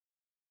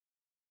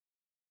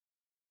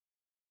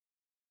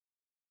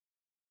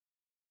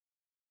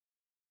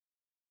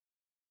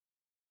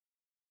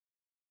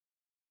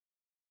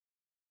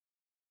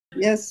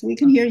Yes, we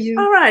can hear you.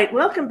 All right,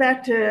 welcome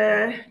back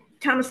to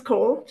Thomas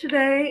Cole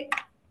today.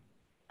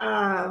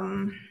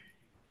 I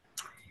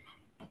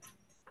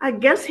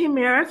guess he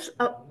merits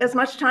as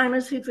much time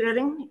as he's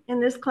getting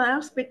in this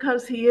class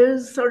because he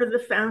is sort of the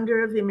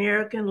founder of the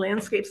American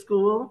Landscape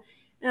School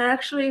and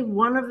actually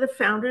one of the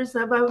founders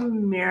of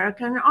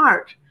American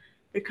art,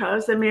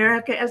 because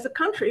America as a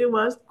country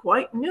was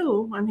quite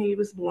new when he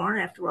was born,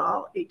 after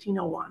all,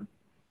 1801.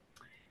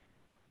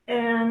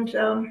 And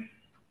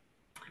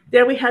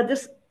there we had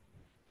this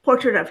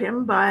portrait of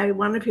him by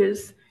one of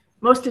his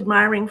most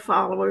admiring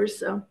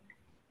followers,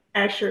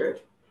 Asher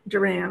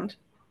Durand.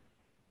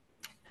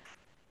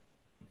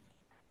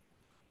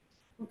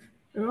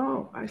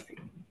 Oh, I see.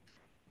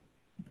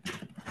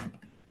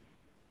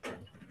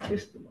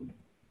 Just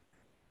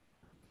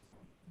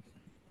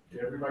Did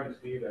everybody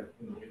see that?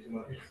 Can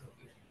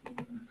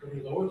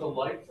you lower the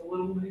lights a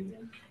little, maybe?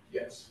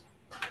 Yes.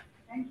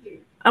 Thank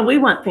you. We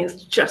want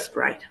things just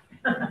right.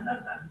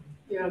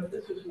 Yeah,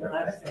 this is what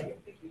I say.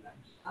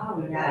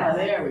 Oh, yeah,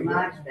 there we go.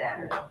 much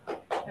better.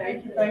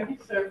 Thank you,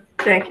 sir.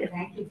 Thank you.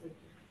 Thank you.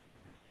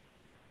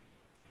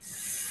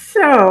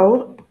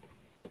 So,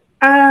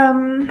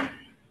 I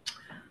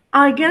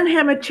again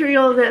have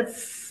material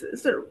that's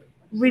sort of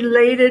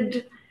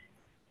related.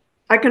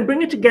 I can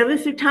bring it together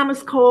through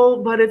Thomas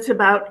Cole, but it's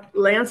about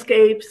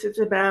landscapes, it's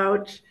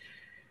about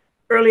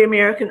early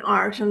American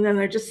art, and then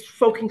they're just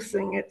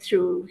focusing it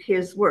through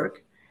his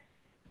work.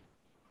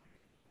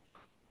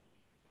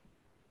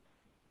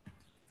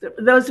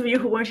 Those of you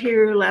who weren't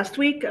here last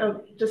week,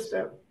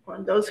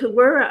 those who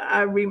were,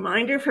 a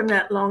reminder from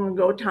that long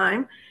ago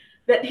time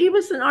that he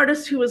was an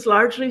artist who was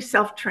largely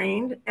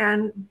self-trained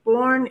and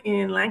born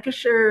in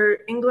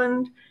Lancashire,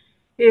 England.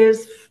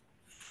 His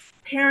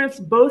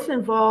parents both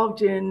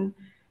involved in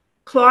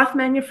cloth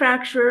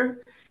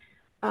manufacture.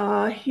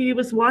 He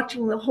was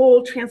watching the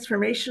whole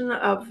transformation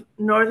of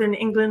Northern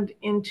England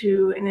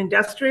into an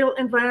industrial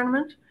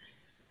environment,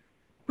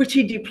 which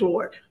he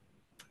deplored.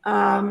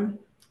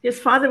 His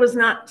father was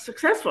not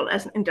successful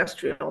as an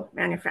industrial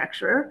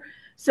manufacturer,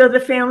 so the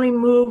family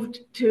moved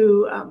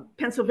to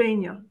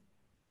Pennsylvania.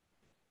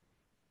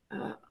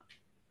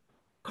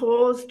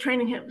 Cole's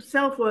training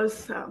himself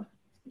was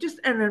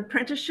just an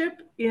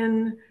apprenticeship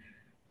in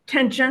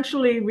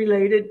tangentially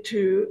related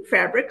to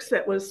fabrics,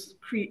 that was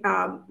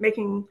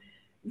making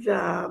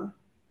the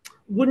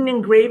wooden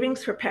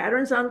engravings for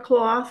patterns on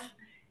cloth.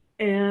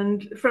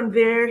 And from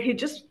there, he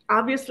just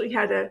obviously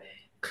had a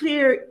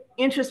clear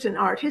interest in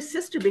art. His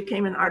sister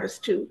became an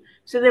artist too,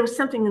 so there was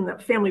something in the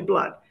family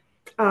blood.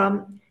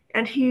 And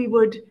he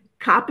would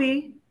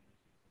copy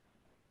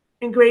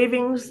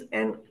engravings,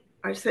 and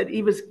I said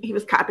he was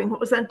copying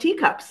what was on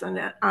teacups and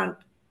on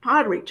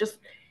pottery, just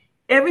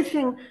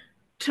everything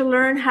to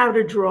learn how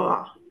to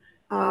draw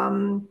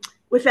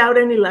without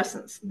any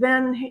lessons.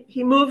 Then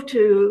he moved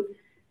to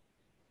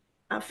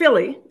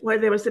Philly, where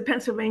there was the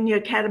Pennsylvania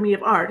Academy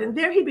of Art, and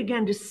there he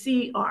began to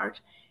see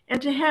art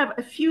and to have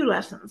a few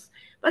lessons,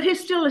 but he's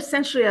still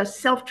essentially a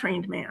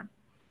self-trained man.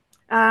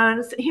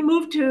 So he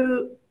moved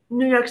to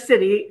New York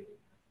City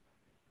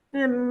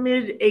in the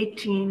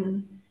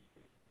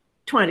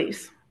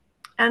mid-1820s.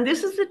 And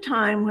this is the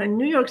time when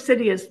New York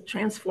City is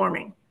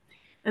transforming.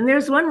 And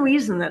there's one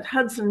reason that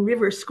Hudson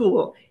River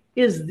School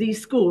is the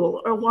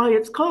school, or why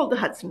it's called the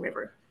Hudson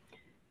River,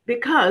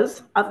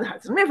 because of the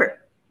Hudson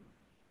River.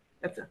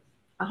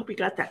 I hope you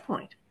got that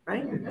point,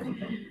 right?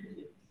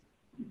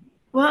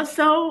 Well,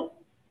 so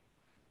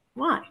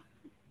why?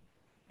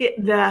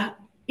 The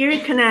Erie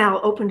Canal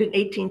opened in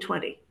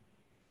 1820.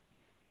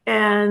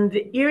 And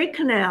the Erie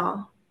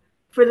Canal,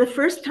 for the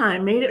first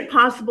time, made it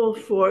possible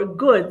for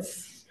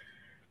goods,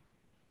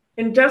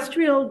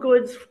 industrial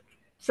goods,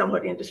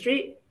 somewhat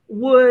industry,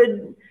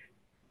 wood,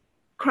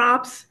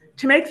 crops,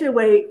 to make their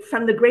way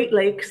from the Great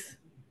Lakes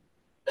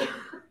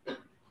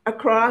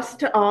across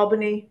to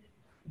Albany,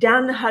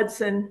 down the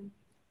Hudson,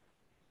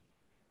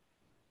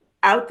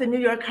 out the New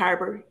York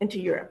Harbor into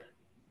Europe.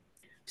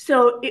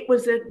 So it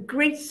was a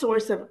great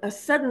source of a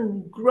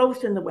sudden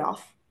growth in the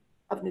wealth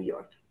of New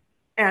York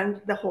and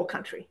the whole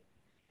country.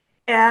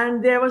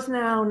 And there was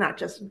now not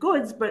just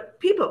goods, but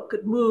people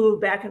could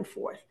move back and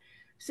forth.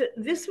 So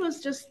this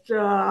was just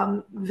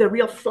the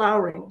real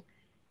flowering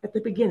at the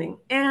beginning.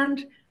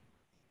 And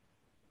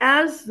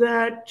as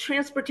the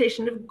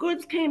transportation of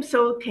goods came,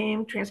 so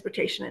came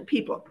transportation and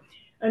people.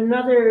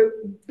 Another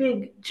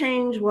big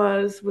change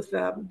was with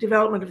the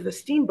development of the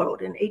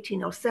steamboat in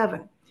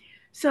 1807.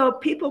 So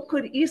people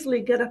could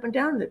easily get up and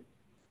down the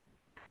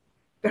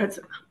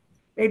Hudson.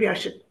 Maybe I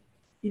should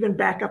even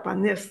back up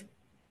on this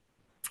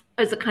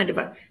as a kind of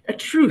a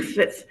truth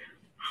that's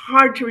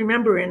hard to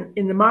remember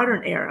in the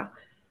modern era.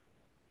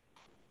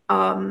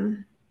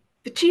 The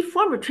chief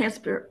form of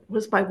transport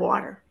was by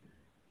water.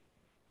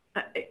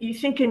 You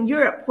think in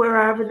Europe,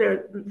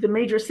 wherever the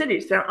major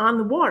cities, they're on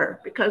the water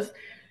because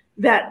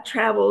the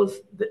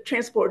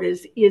transport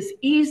is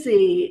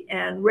easy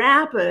and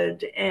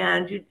rapid,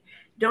 and you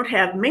don't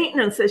have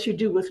maintenance as you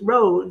do with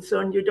roads,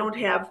 and you don't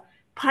have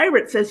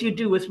pirates as you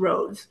do with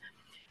roads.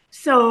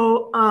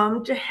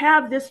 So to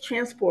have this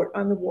transport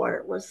on the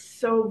water was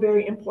so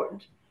very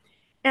important.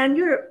 And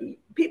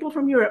people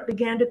from Europe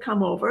began to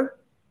come over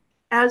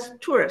as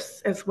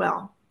tourists as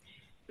well,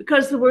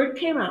 because the word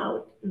came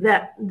out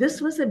that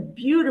this was a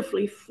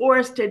beautifully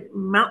forested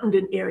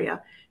mountain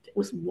area that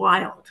was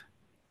wild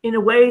in a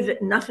way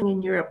that nothing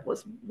in Europe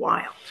was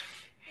wild.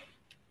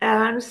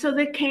 And so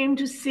they came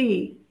to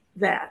see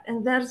that.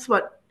 And that's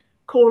what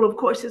Cole, of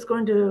course, is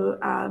going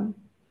to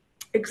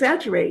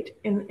exaggerate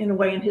in a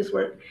way in his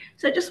work.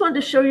 So I just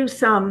wanted to show you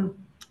some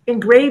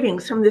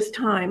engravings from this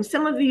time.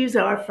 Some of these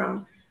are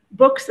from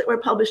books that were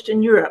published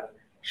in Europe,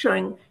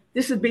 showing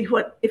this would be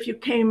what, if you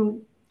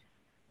came,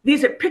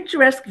 these are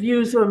picturesque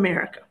views of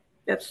America.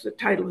 That's the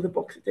title of the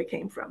book that they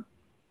came from.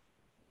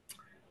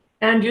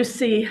 And you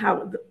see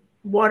how the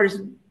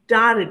water's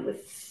dotted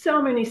with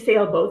so many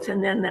sailboats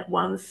and then that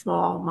one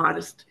small,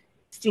 modest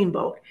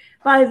steamboat.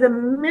 By the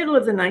middle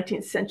of the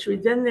 19th century,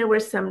 then there were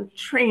some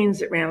trains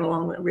that ran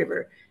along the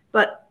river.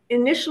 But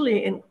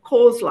initially in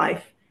Cole's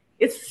life,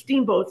 it's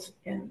steamboats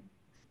and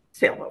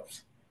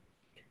sailboats.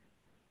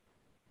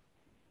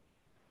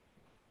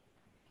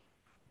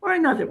 Or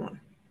another one.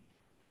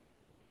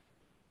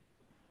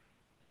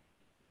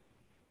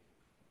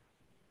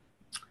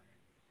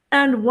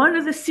 And one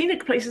of the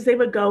scenic places they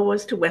would go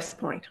was to West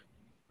Point.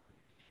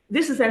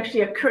 This is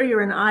actually a Currier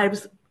and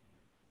Ives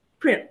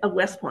print of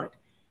West Point.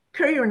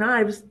 Currier and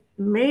Ives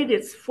made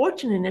its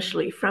fortune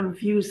initially from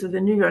views of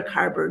the New York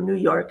Harbor, New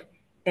York,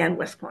 and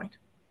West Point.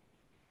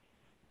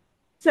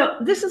 So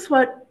this is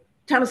what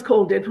Thomas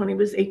Cole did when he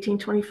was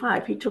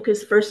 1825. He took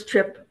his first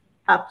trip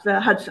up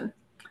the Hudson,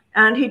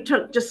 and he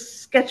took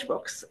just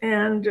sketchbooks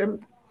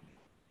and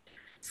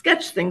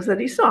sketched things that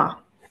he saw.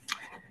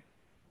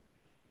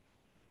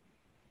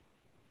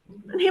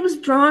 And he was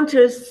drawn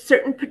to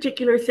certain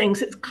particular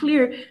things. It's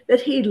clear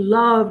that he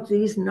loved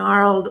these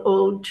gnarled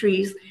old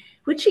trees,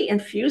 which he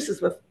infuses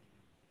with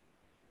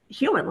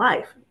human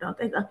life, don't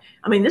they?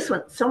 I mean, this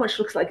one so much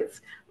looks like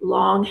it's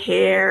long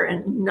hair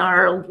and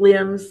gnarled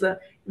limbs,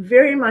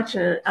 very much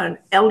an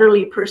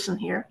elderly person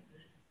here.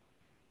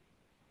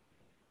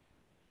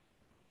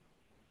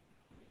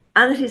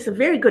 And he's a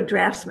very good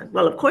draftsman.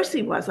 Well, of course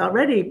he was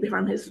already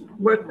from his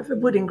work with the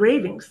wood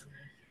engravings,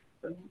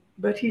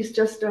 but he's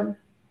just,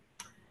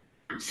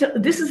 so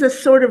this is a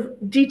sort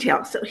of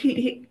detail. So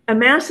he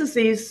amasses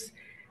these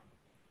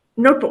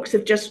notebooks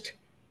of just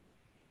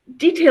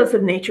details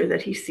of nature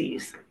that he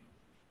sees.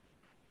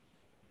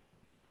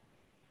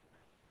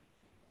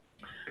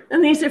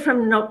 And these are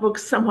from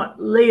notebooks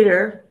somewhat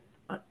later,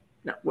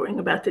 not worrying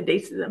about the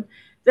dates of them,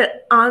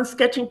 that on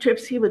sketching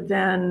trips he would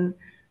then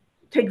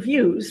take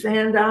views.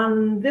 And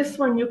on this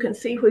one you can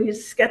see where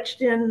he's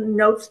sketched in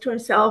notes to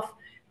himself.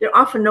 There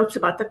are often notes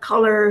about the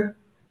color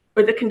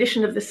or the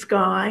condition of the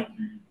sky.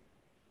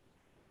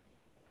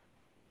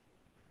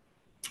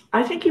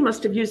 I think he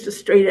must have used a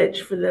straight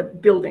edge for the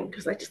building,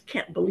 because I just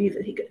can't believe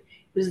that he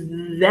was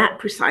that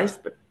precise,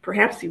 but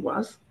perhaps he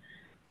was.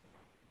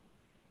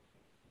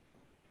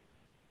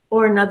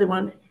 Or another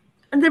one.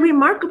 And the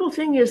remarkable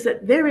thing is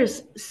that there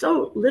is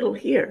so little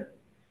here.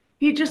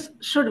 He just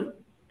sort of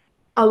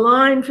a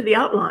line for the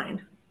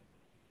outline.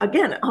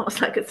 Again,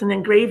 almost like it's an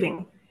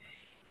engraving.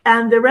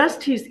 And the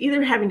rest he's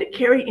either having to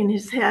carry in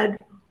his head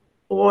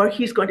or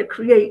he's going to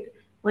create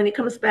when he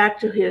comes back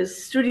to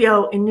his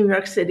studio in New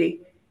York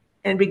City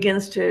and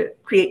begins to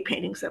create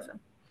paintings of them.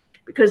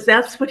 Because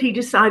that's what he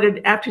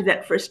decided after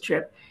that first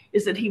trip,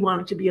 is that he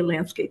wanted to be a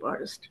landscape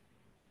artist.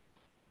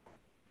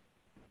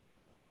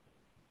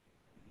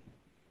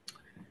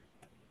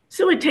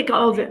 So we take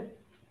all the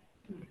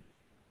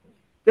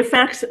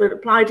facts that would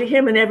apply to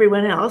him and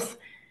everyone else.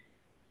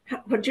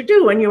 What you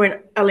do when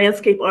you're a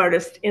landscape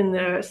artist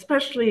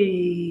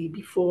especially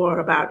before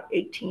about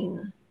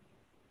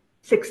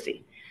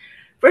 1860.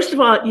 First of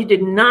all, you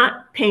did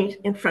not paint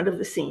in front of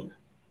the scene.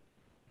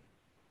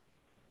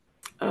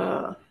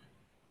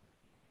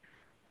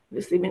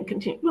 This even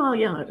continued, well,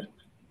 yeah,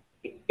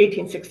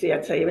 1860,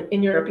 I'd say,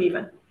 in Europe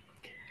even.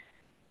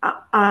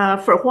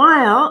 For a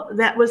while,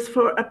 that was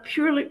for a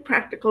purely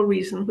practical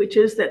reason, which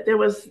is that there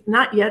was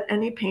not yet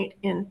any paint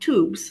in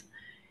tubes.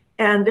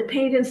 And the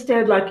paint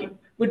instead, like,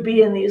 would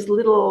be in these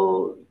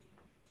little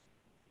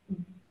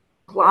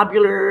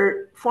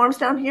globular forms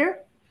down here.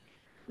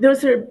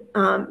 Those are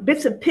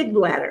bits of pig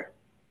bladder.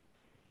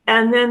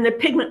 And then the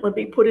pigment would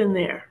be put in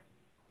there.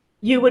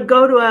 You would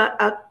go to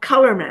a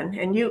colorman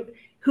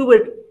who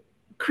would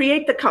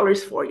create the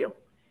colors for you.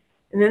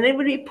 And then they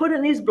would be put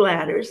in these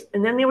bladders,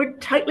 and then they were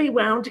tightly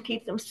wound to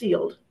keep them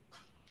sealed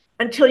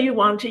until you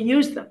wanted to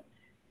use them.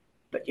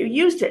 But you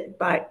used it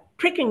by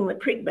pricking the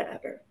pig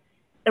bladder.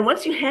 And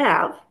once you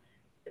have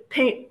the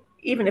paint,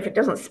 even if it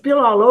doesn't spill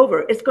all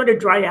over, it's going to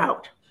dry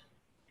out.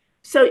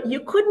 So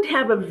you couldn't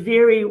have a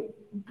very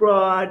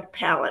broad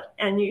palette,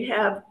 and you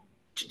have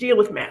to deal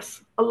with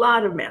mess, a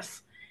lot of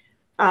mess,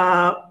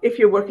 if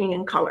you're working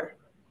in color.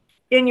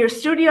 In your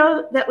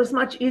studio, that was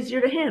much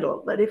easier to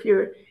handle, but if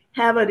you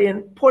have it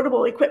in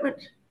portable equipment,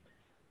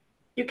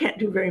 you can't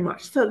do very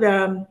much.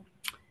 So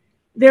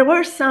there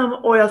were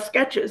some oil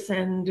sketches,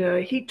 and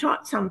he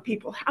taught some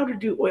people how to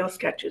do oil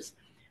sketches,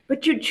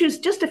 but you'd choose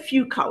just a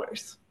few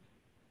colors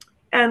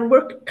and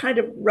work kind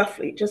of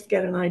roughly, just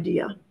get an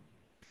idea.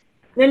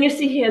 Then you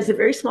see he has a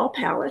very small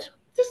palette.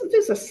 This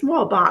is a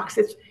small box.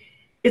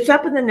 It's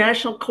up in the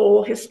National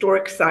Coal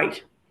Historic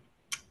Site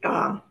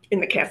in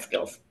the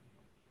Catskills.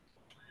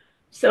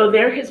 So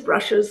there are his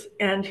brushes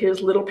and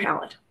his little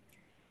palette.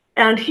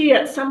 And he,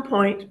 at some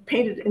point,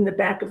 painted in the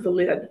back of the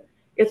lid.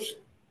 It's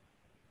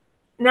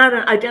not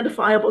an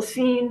identifiable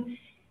scene,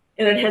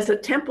 and it has a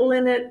temple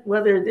in it.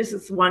 Whether this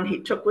is one he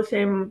took with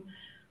him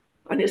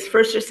on his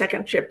first or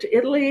second trip to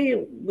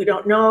Italy, we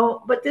don't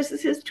know, but this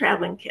is his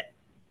traveling kit.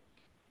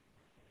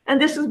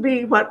 And this would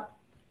be what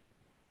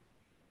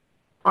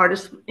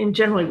artists in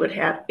general would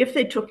have if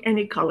they took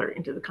any color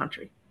into the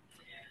country.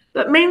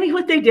 But mainly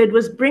what they did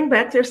was bring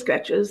back their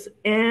sketches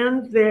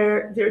and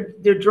their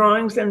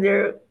drawings and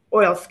their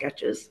oil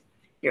sketches.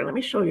 Here, let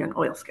me show you an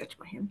oil sketch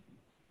by him.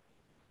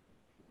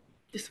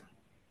 This one.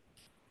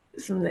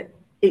 This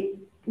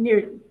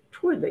is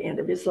toward the end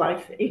of his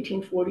life, the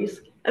 1840s,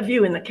 a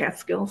view in the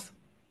Catskills.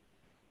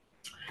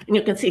 And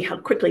you can see how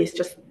quickly he's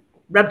just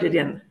rubbed it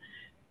in.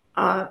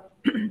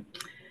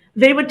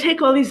 They would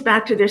take all these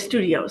back to their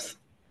studios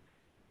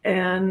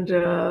and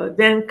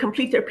then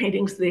complete their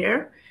paintings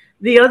there.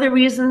 The other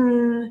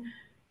reason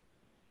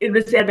it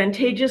was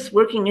advantageous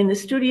working in the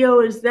studio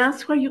is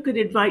that's where you could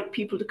invite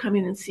people to come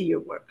in and see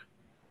your work.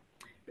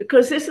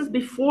 Because this is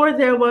before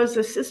there was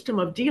a system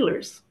of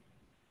dealers.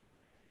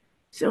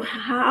 So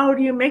how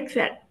do you make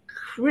that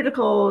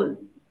critical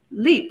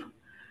leap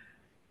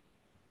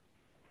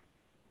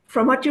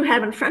from what you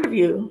have in front of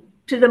you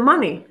to the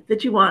money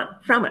that you want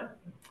from it?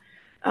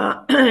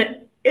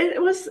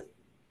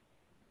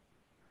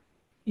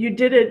 You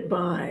did it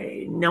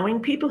by knowing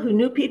people who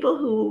knew people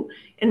who,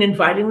 and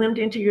inviting them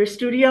into your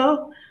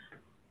studio,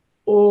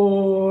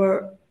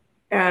 or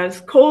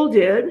as Cole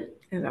did,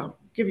 and I'll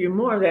give you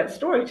more of that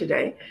story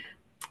today,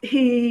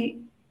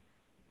 he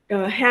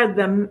had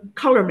the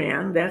color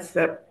man, that's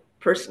the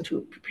person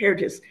who prepared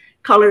his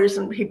colors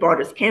and he bought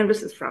his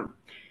canvases from.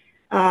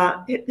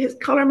 His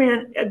color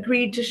man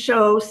agreed to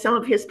show some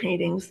of his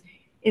paintings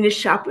in his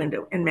shop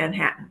window in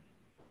Manhattan.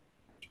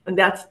 And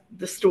that's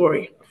the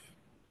story of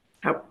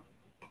how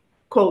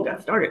Cole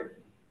got started.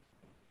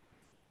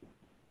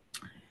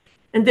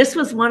 And this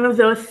was one of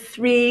those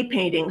three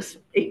paintings,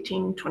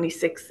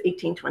 1826,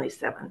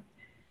 1827,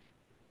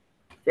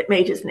 that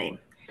made his name.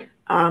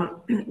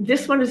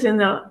 This one is in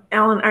the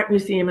Allen Art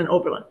Museum in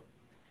Oberlin.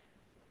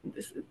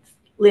 This is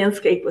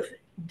landscape with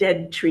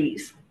dead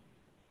trees.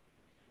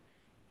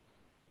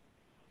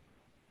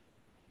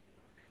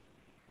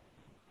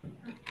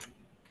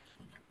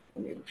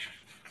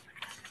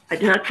 I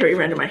do not carry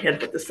around in my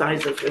head what the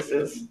size of this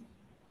is.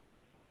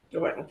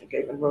 Oh, I don't think I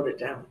even wrote it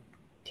down.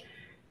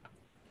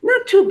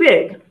 Not too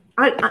big.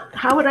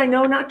 How would I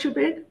know not too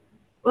big?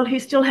 Well,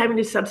 he's still having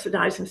to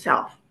subsidize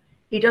himself.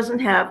 He doesn't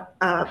have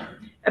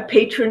a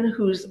patron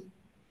who's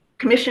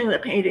commissioning the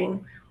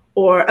painting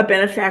or a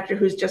benefactor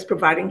who's just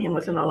providing him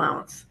with an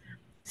allowance.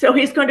 So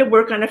he's going to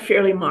work on a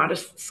fairly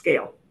modest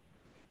scale.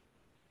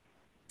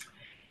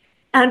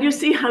 And you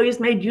see how he's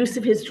made use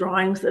of his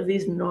drawings of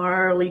these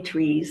gnarly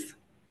trees.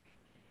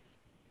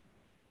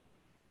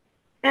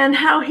 And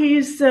how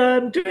he's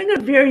doing a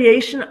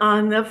variation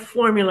on the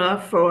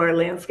formula for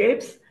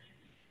landscapes.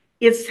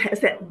 It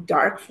has that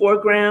dark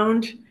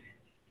foreground,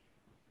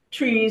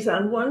 trees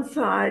on one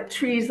side,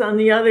 trees on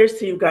the other,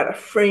 so you've got a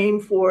frame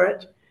for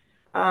it.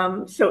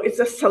 So it's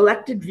a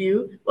selected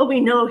view. Well,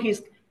 we know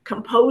he's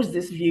composed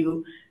this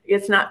view.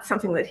 It's not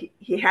something that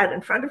he had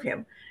in front of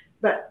him,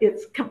 but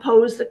it's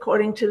composed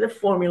according to the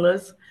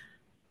formulas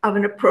of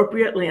an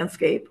appropriate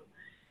landscape.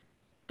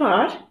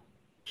 But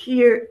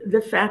here,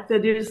 the fact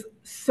that it is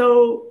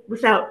so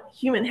without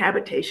human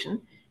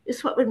habitation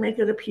is what would make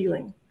it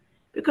appealing.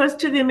 Because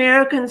to the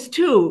Americans,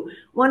 too,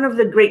 one of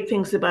the great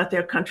things about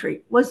their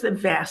country was the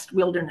vast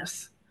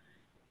wilderness.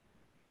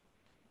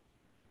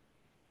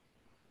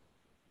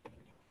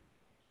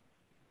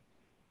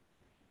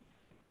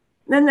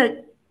 Then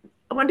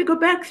I want to go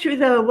back through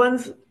the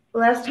ones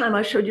last time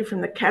I showed you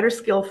from the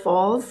Catskill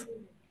Falls.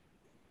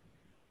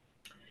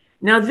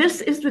 Now,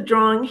 this is the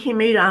drawing he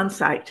made on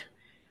site.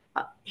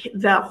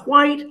 The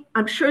white,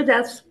 I'm sure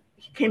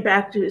he came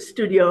back to his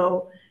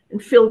studio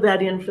and filled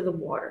that in for the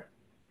water.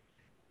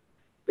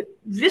 But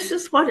this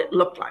is what it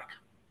looked like.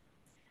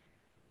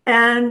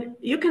 And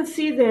you can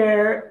see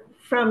there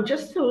from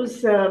just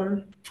those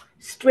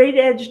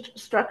straight-edged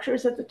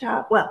structures at the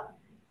top. Well,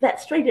 that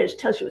straight edge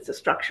tells you it's a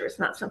structure. It's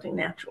not something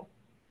natural.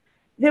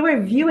 There were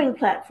viewing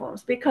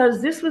platforms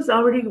because this was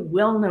already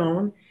well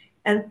known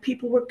and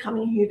people were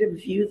coming here to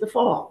view the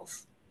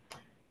falls.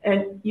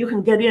 And you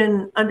can get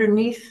in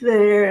underneath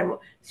there and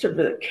sort of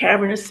a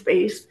cavernous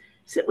space.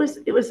 So it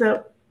was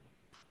a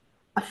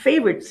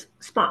favorite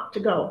spot to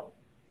go.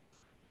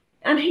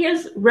 And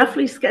here's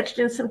roughly sketched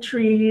in some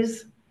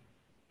trees.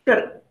 Got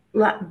a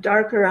lot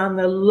darker on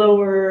the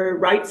lower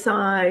right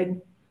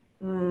side.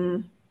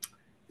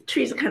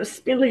 trees are kind of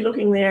spindly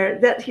looking there.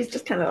 That he's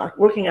just kind of like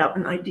working out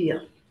an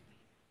idea.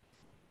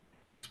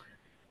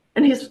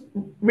 And he's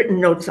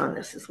written notes on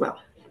this as well.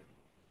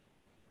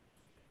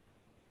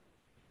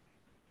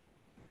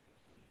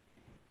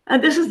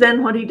 And this is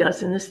then what he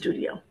does in the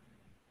studio.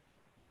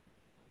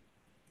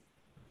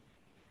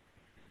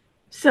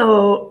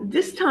 So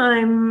this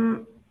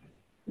time,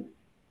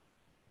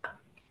 I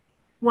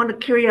want to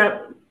carry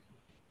out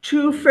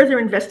 2 further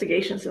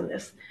investigations on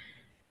this.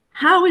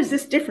 How is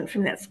this different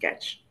from that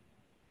sketch?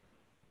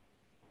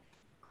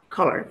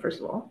 Color, first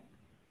of all.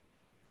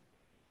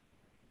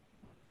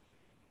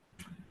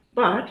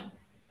 But,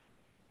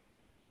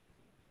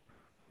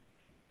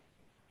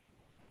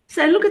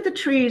 so look at the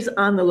trees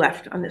on the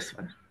left on this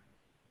one.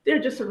 They're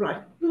just sort of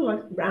like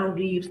little round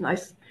leaves,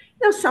 nice.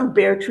 You know, some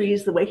bare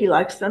trees the way he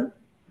likes them.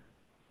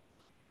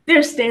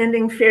 They're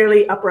standing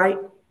fairly upright.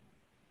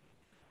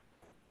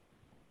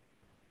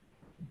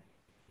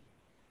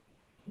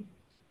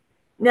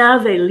 Now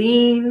they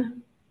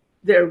lean,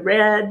 they're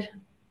red.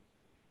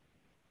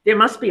 There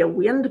must be a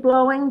wind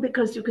blowing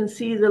because you can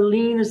see the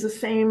lean is the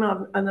same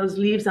on those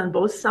leaves on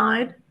both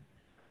sides.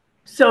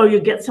 So you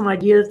get some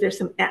idea that there's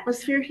some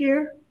atmosphere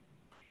here.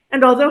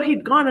 And although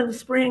he'd gone in the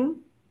spring,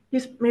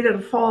 he's made it a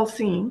fall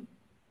scene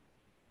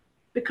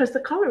because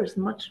the color is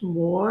much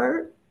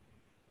more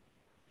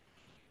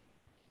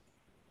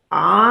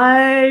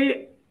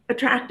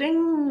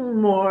eye-attracting,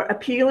 more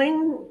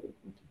appealing.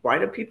 Why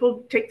do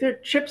people take their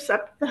trips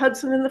up the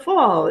Hudson in the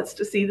fall? It's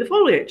to see the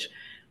foliage.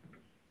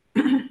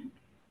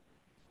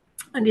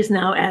 And he's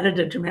now added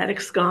a dramatic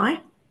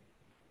sky.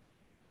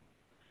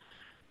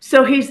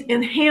 So he's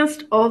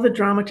enhanced all the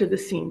drama to the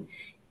scene.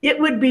 It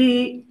would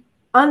be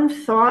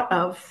unthought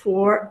of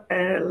for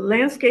a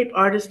landscape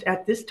artist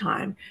at this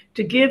time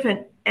to give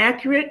an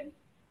accurate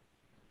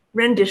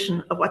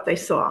rendition of what they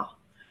saw.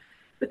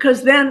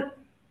 Because then,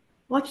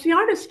 what's the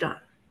artist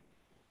done?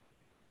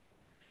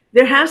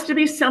 There has to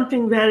be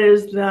something that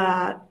is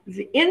the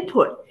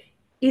input,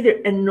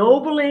 either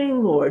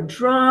ennobling or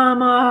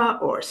drama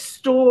or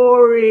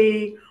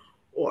story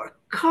or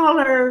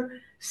color,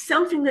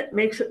 something that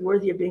makes it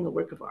worthy of being a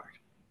work of art.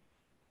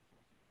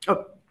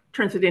 Oh,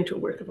 turns it into a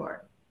work of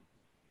art.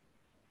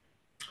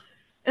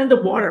 And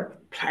the water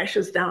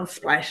plashes down,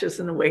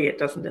 splashes in a way it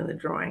doesn't in the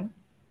drawing.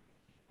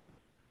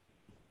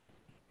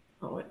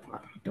 Oh, I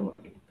don't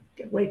want to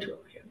get way too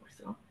over here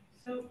myself.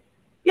 So,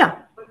 yeah.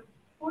 but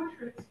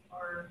portraits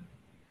are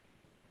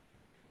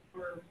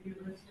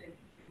realistic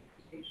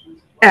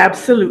representations.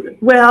 Absolutely.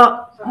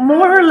 Well,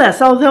 more or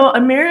less, although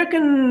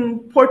American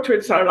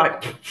portraits are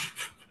like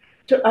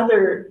to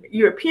other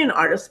European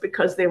artists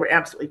because they were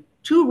absolutely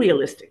too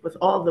realistic with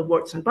all the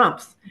warts and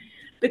bumps,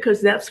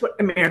 because that's what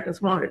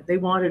Americans wanted. They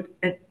wanted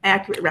an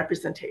accurate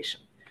representation.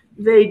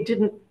 They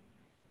didn't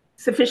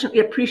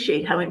sufficiently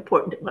appreciate how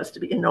important it was to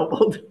be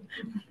ennobled.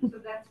 So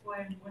that's why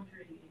I'm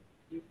wondering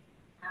if you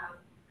have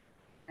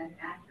an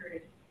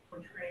accurate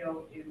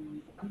portrayal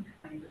in one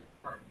kind of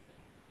art,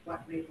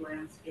 what made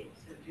landscape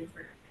so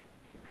different?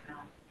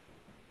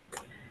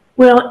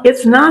 Well,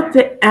 it's not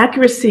the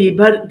accuracy,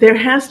 but there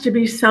has to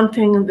be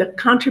something, the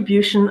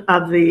contribution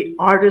of the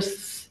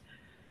artist's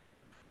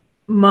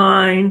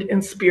mind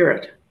and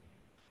spirit,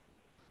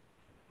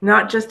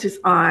 not just his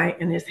eye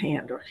and his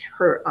hand or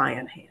her eye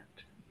and hand.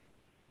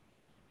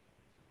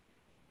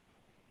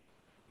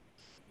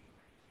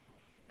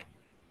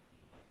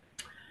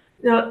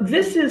 Now,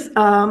 this is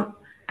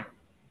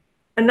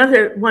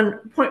another one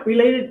point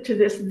related to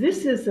this.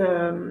 This is,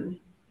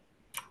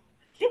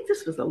 I think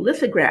this was a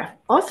lithograph,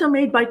 also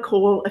made by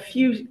Cole a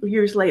few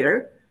years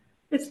later.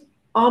 It's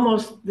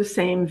almost the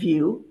same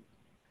view,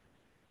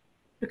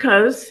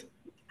 because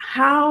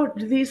how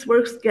do these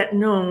works get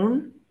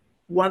known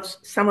once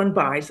someone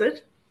buys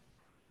it,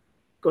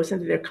 goes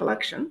into their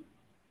collection?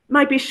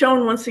 Might be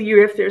shown once a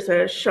year if there's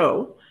a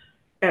show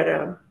at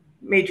a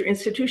major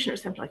institution or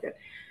something like that.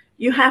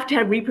 You have to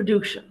have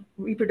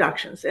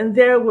reproductions. And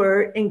there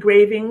were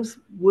engravings,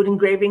 wood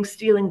engravings,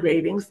 steel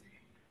engravings,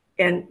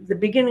 and the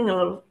beginning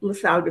of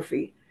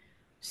lithography,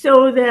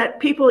 so that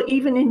people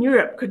even in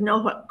Europe could know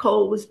what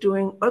Cole was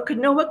doing or could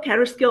know what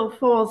Catterskill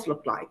Falls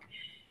looked like,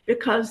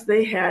 because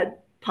they had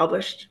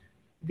published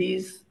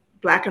these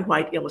black and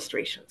white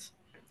illustrations.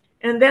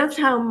 And that's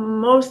how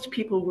most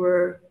people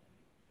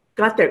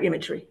got their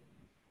imagery.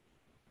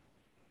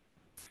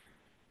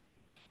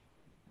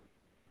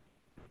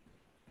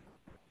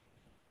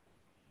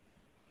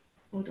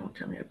 Oh, don't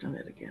tell me I've done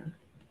that again.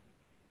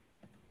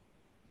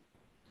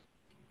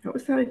 What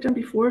was that I'd done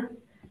before?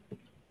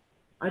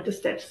 I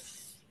just had to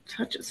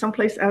touch it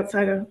someplace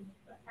outside of.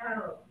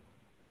 Arrow.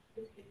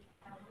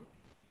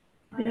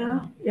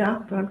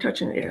 Yeah, but I'm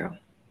touching the arrow.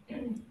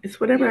 It's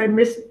whatever I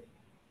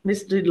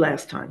misdid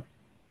last time.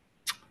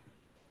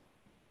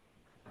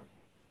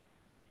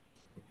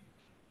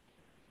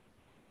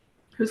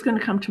 Who's going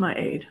to come to my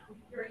aid?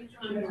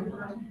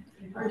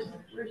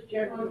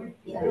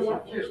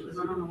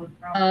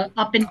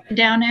 Up and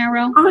down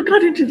arrow. Oh, I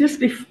got into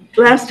this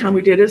last time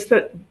we did. Is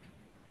that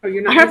Oh,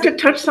 you're I not have to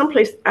touch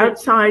someplace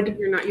outside.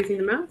 You're not using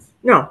the mouse?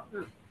 No,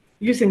 Oh.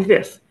 using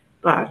this.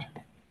 But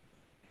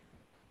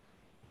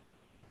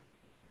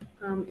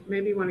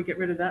Maybe you want to get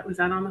rid of that. Was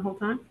that on the whole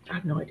time? I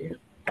have no idea.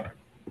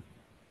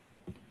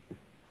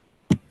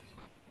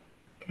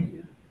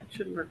 It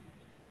shouldn't work.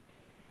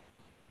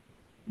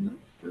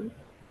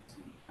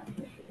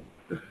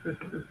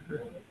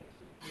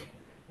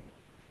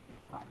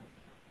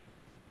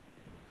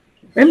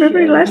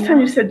 Remember last time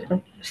you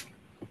said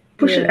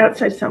push it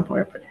outside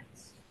somewhere, but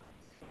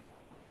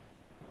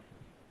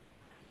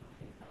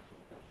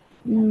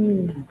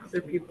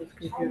Other people's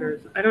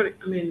computers. I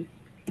mean,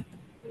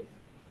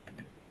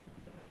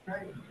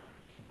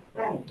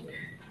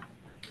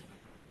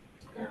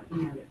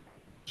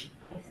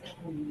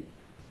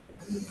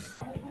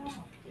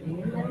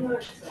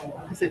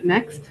 is it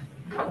next?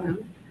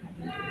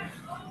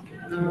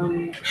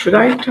 No. should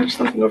I touch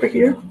something over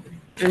here?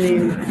 I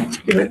mean,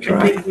 Give it a I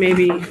try. think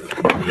maybe,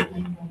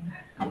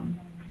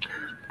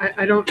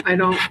 I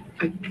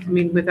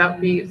mean,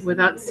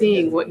 without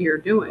seeing what you're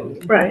doing,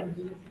 Right.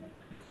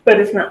 But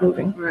it's not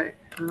moving. right?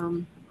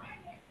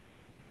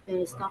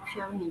 Stop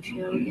sharing and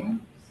share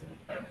again.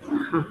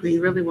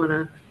 You really want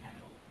to,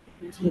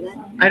 See that?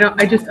 I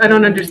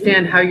don't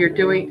understand how you're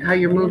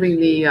moving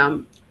the,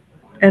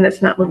 And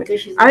it's not moving.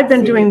 I've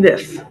been doing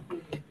this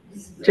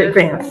to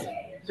advance.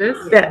 this?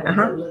 That,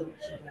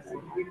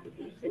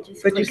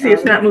 But you see,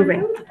 it's not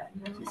moving.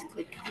 Just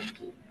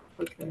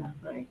click enough,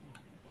 right?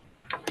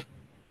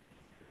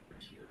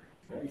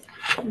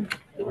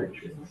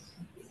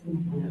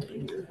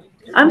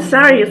 I'm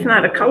sorry, it's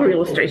not a color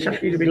illustration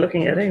for you to be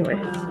looking at anyway.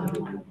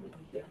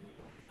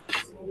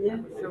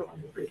 So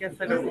I guess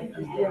I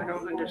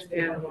don't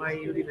understand why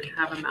you even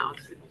have a mouse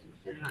if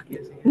you're not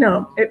using it.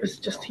 No, it was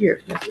just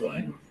here. That's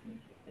why.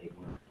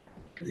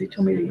 Because he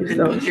told me to use And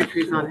those.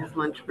 Jeffrey's on his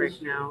lunch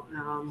break now.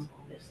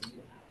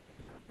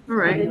 All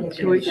right,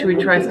 should we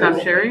try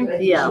stop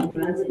sharing? Yeah.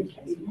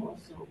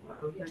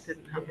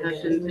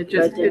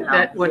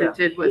 What it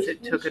did was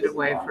it took it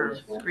away for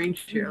screen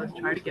share. Let's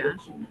try it again.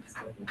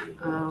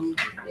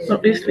 So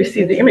at least we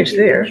see the image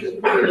there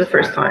for the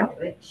first time.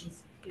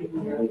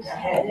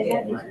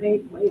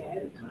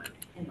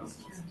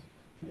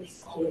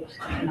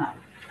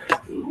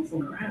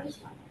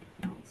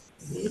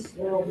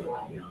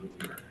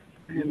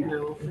 I have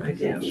no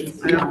idea.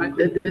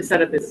 This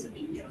setup is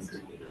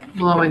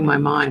blowing my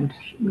mind.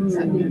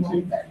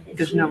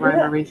 There's no rhyme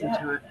or reason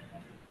to it.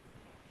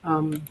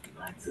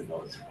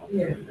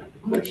 Yeah,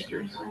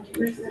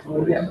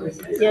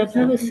 I've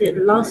never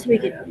seen, last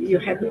week you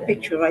had the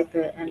picture right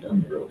there and I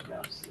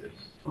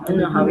don't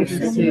know how it's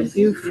Let's see,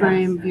 view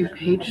frame, view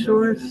page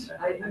source.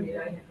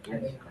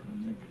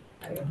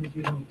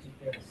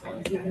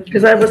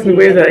 Because I wasn't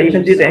aware that I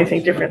even did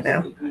anything different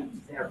now.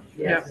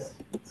 Yeah.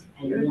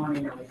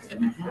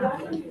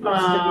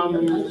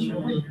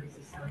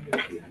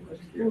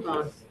 Hold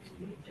on.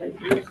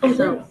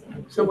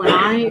 So when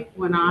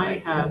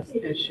I have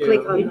issues,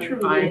 Click on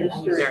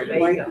there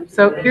it is.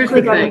 So here's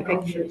the click on the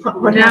thing. picture.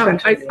 What Now,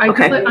 happened? Okay.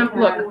 Okay.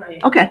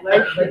 Look, Okay,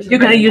 you're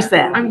gonna use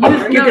that. I'm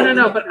using,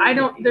 no, but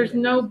there's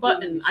no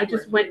button. I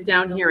just went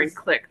down here and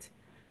clicked.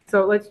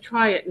 So let's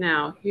try it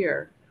now,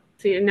 here.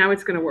 See, and now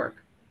it's gonna work.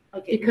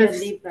 Okay, Because,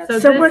 yeah, leave that. so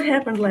So this- what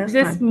happened last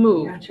This time?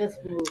 moved. Just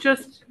move.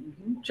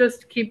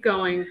 Just keep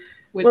going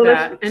with Well,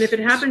 that. And if it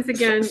happens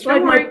again, Slide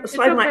don't worry, my, it's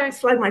slide my, okay.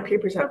 slide my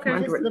papers out from Okay.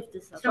 under Just it. lift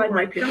this up. Slide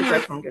my Don't papers worry.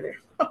 out from under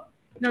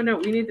there. No,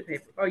 we need the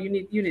paper. Oh, you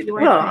need the You paper.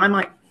 want- Well, I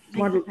might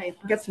Take want the to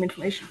paper. get some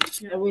information.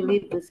 And we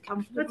leave this That's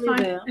comfortably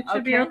fine. there. It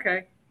should be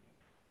okay.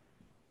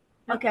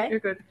 Okay. You're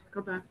good.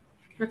 Go back.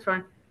 That's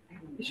fine.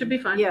 It should be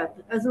fine. Yeah,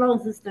 as long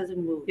as this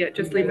doesn't move. Yeah,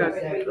 just leave that.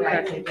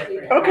 Okay.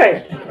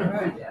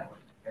 Okay.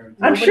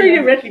 I'm sure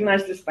you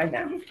recognize this by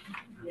now.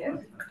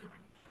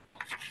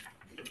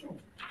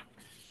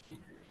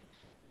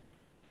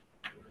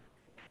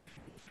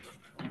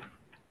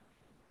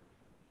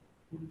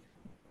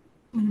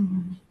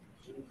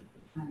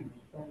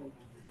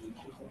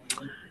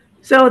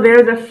 So there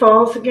are the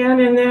falls again,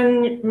 and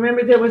then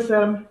remember there was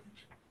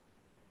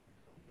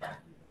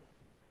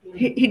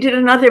he did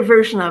another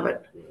version of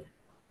it,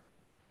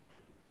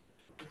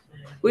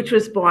 which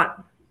was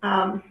bought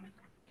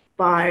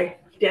by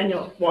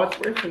Daniel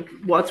Wadsworth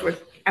and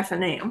Wadsworth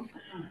Athenaeum,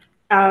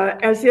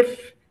 as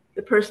if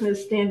the person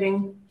is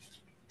standing,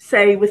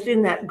 say,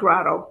 within that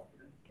grotto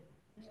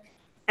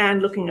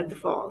and looking at the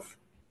falls.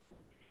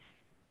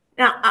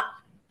 Now,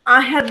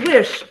 I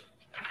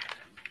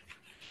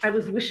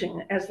was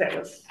wishing, as that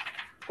was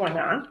going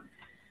on,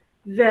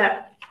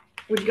 that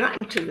we'd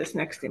gotten to this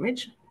next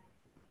image,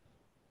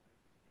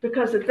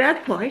 because at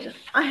that point,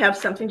 I have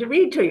something to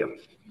read to you,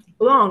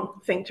 a long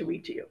thing to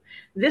read to you.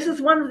 This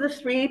is one of the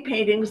 3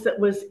 paintings that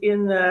was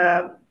in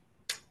the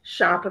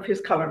shop of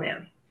his color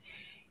man.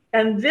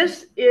 And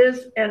this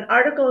is an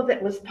article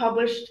that was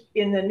published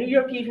in the New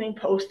York Evening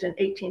Post in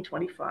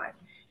 1825.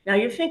 Now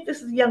you think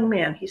this is a young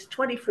man, he's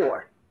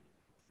 24.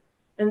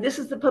 And this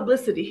is the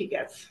publicity he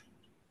gets.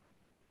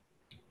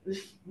 This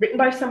is written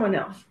by someone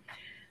else.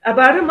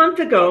 About a month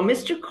ago,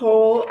 Mr.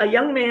 Cole, a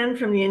young man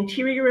from the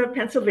interior of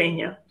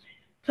Pennsylvania,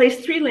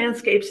 placed 3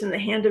 landscapes in the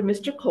hand of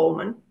Mr.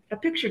 Coleman, a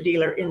picture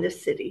dealer in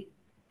this city,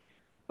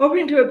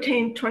 hoping to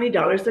obtain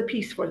 $20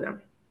 apiece for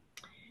them.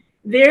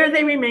 There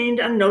they remained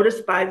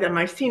unnoticed by the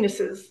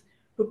Maecenases,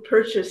 who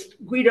purchased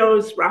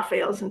Guidos,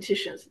 Raphaels, and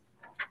Titians.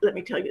 Let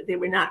me tell you, they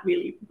were not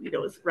really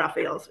Guidos,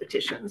 Raphaels, or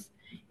Titians.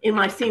 In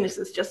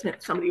Maecenases just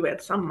meant somebody who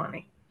had some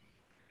money.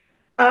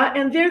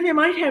 And there they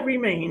might have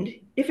remained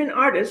if an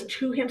artist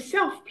who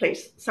himself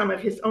placed some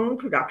of his own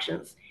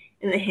productions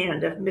in the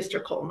hand of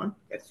Mr. Coleman,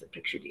 that's the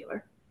picture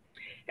dealer,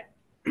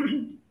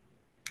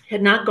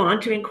 had not gone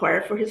to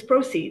inquire for his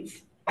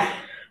proceeds.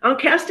 On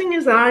casting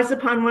his eyes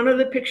upon one of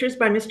the pictures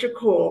by Mr.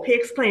 Cole, he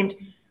exclaimed,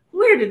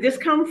 "Where did this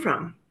come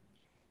from?"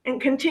 and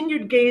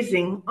continued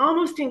gazing,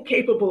 almost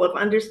incapable of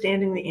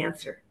understanding the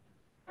answer.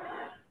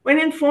 When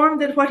informed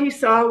that what he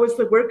saw was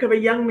the work of a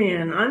young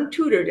man,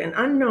 untutored and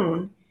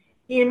unknown,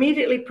 he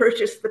immediately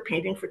purchased the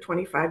painting for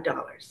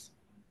 $25.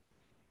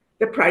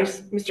 The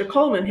price Mr.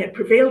 Coleman had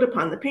prevailed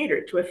upon the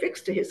painter to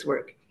affix to his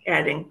work,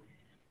 adding,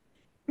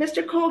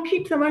 Mr. Coleman,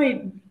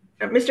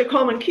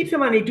 keep the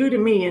money due to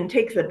me and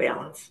take the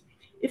balance.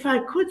 If I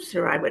could,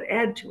 sir, I would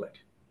add to it."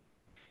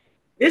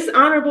 This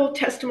honorable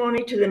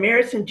testimony to the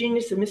merits and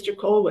genius of Mr.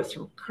 Cole was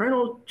from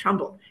Colonel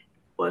Trumbull,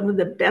 one of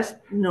the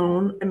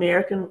best-known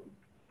American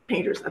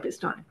painters of his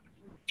time.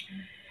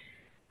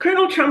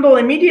 Colonel Trumbull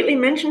immediately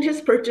mentioned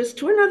his purchase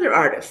to another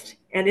artist,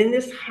 and in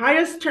this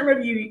highest term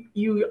of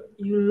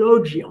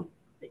eulogy,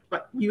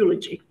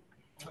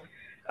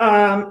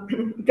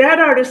 that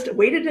artist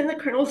waited in the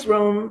colonel's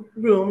room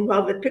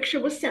while the picture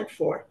was sent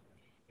for,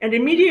 and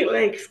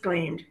immediately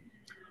exclaimed,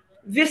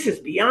 "This is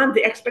beyond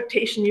the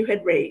expectation you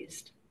had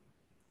raised."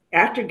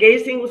 After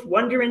gazing with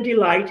wonder and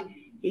delight,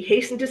 he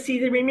hastened to see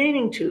the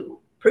remaining two,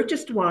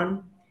 purchased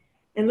one,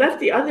 and left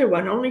the other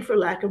one only for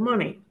lack of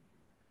money.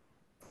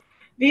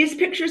 These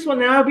pictures will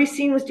now be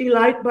seen with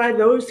delight by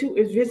those who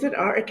visit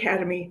our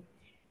academy,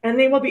 and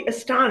they will be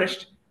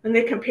astonished when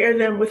they compare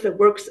them with the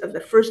works of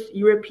the first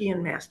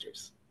European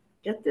masters.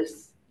 Get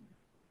this?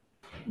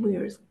 We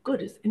are as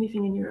good as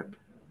anything in Europe.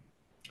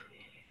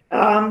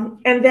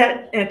 And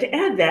to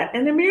add that,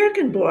 an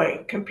American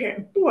boy,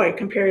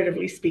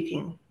 comparatively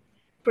speaking,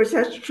 for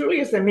such truly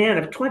as a man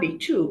of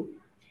 22,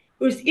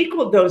 who's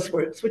equaled those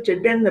works which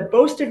had been the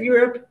boast of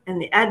Europe and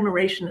the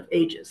admiration of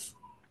ages.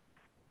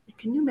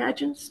 Can you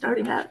imagine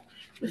starting out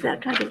with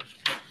that kind of,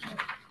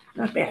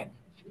 not bad.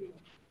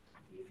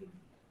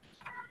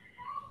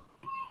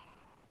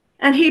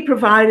 And he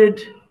provided,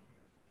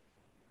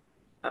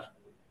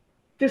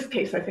 this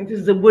case, I think this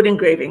is a wood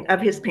engraving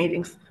of his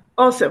paintings,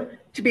 also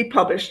to be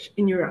published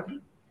in Europe.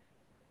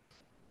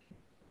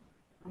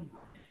 I'm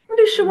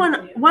going to show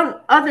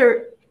one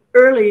other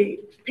early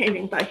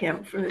painting by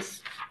him from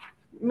this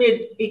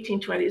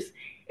mid-1820s,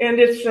 and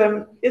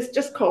it's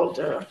just called,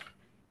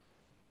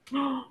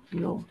 oh,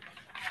 no,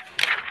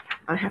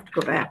 I have to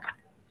go back.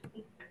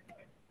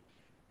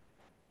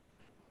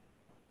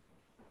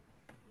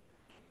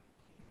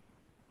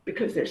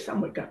 Because there's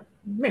somewhat got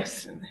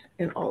mess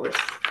in all this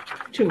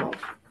tumult.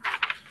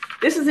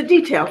 This is a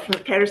detail from the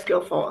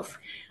Catterskill Falls.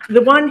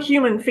 The one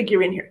human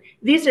figure in here.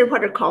 These are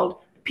what are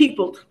called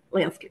peopled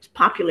landscapes,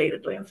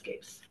 populated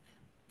landscapes.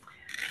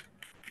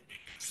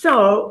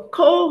 So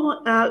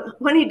Cole,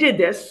 when he did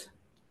this,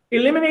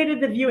 eliminated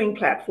the viewing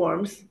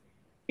platforms,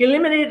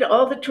 eliminated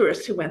all the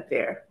tourists who went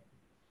there,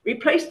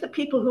 replaced the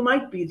people who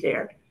might be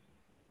there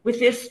with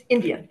this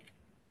Indian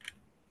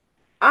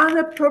on an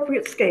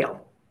appropriate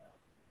scale.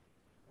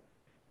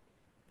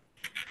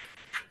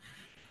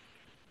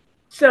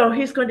 So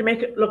he's going to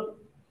make it look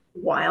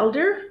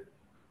wilder,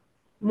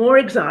 more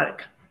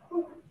exotic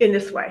in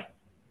this way.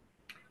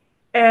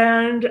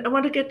 And I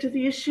want to get to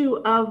the issue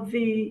of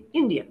the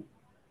Indian.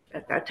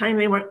 At that time,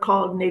 they weren't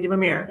called Native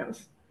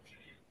Americans.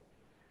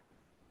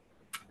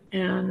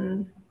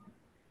 And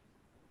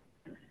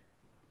it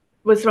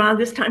was around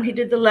this time he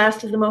did The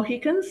Last of the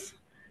Mohicans.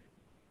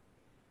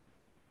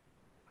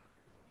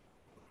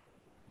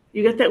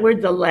 You get that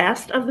word, The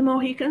Last of the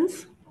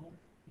Mohicans?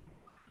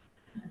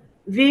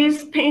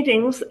 These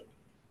paintings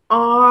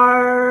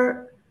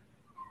are,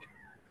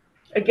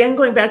 again,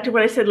 going back to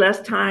what I said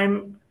last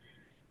time,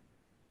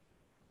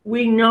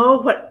 we know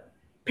what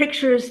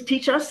pictures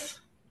teach us.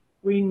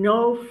 We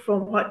know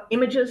from what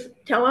images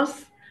tell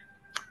us.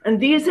 And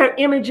these are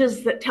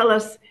images that tell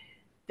us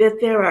that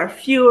there are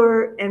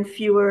fewer and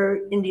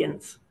fewer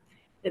Indians.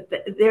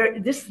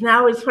 This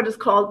now is what is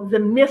called the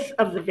myth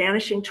of the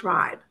vanishing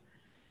tribe.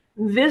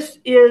 This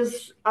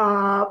is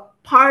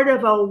part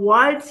of a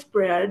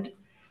widespread,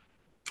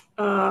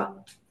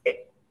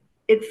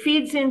 it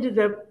feeds into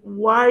the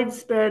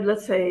widespread,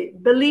 let's say,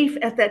 belief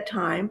at that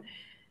time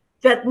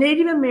that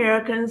Native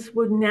Americans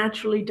would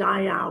naturally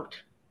die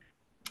out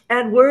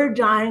and were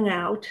dying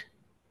out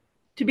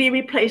to be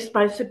replaced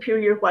by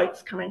superior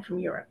whites coming from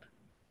Europe.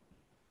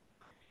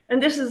 And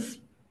this is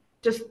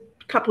just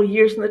a couple of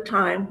years in the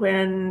time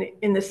when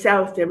in the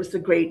South there was the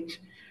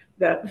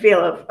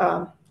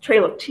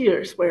Trail of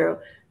Tears,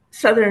 where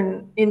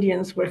Southern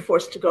Indians were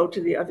forced to go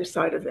to the other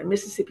side of the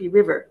Mississippi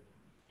River.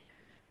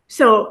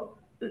 So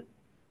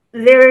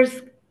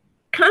there's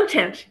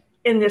content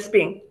in this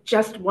being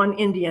just one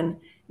Indian,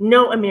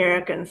 no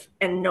Americans,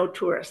 and no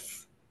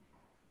tourists.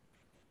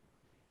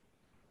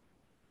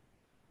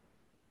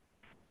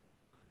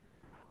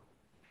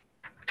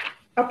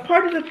 A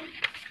part of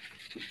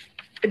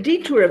a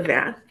detour of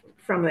that,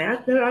 from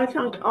that I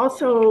found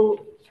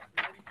also,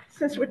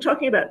 since we're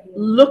talking about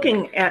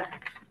looking at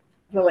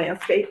the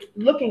landscape,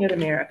 looking at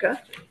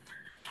America,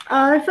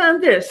 I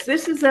found this.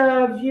 This is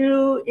a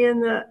view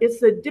it's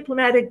the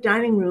diplomatic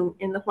dining room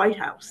in the White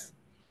House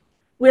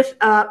with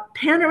a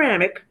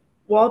panoramic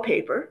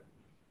wallpaper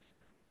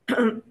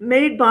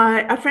made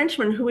by a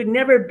Frenchman who had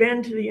never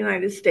been to the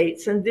United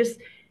States. And this,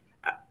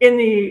 in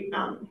the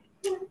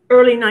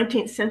early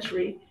 19th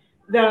century,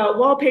 the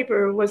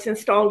wallpaper was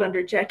installed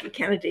under Jackie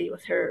Kennedy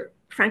with her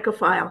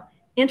Francophile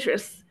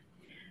interests.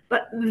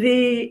 But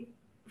the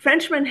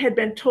Frenchman had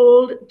been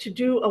told to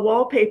do a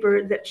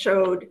wallpaper that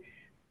showed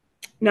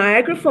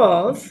Niagara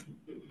Falls,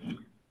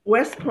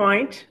 West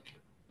Point,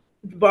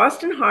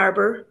 Boston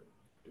Harbor,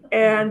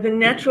 and the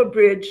Natural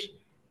Bridge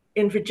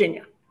in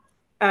Virginia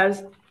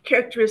as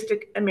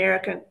characteristic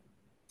American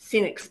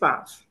scenic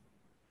spots.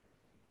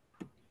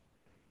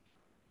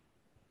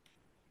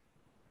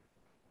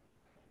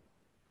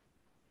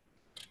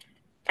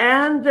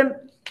 And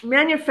the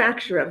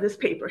manufacturer of this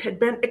paper had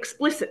been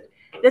explicit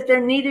that there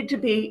needed to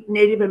be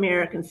Native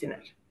Americans in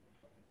it.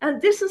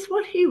 And this is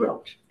what he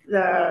wrote,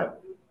 the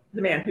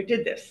man who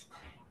did this.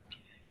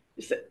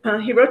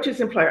 He wrote to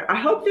his employer, "I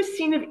hope this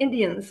scene of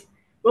Indians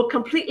will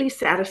completely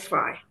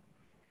satisfy.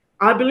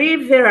 I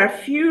believe there are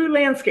few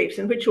landscapes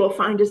in which you will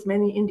find as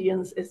many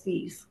Indians as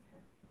these,"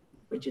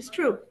 which is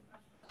true.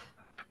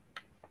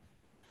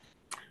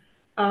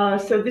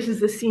 So this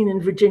is the scene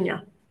in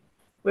Virginia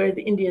where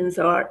the Indians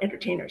are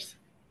entertainers.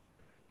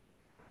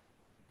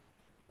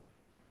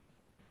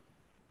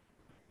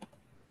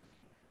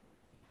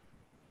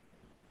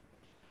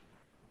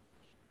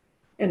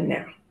 And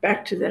now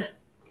back to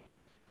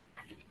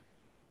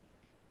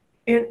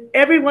in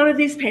every one of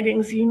these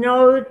paintings, you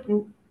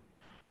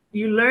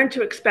learn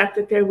to expect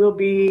that there will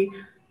be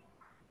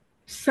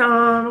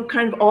some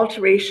kind of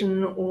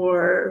alteration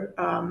or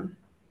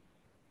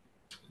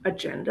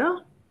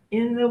agenda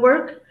in the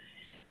work.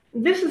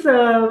 This is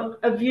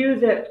a view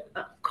that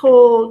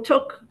Cole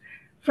took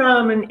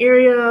from an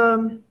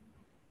area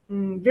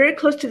very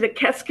close to the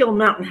Catskill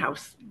Mountain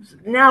House. It's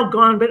now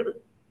gone,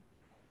 but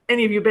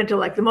any of you been to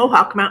like the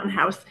Mohawk Mountain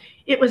House?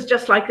 It was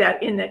just like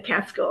that in the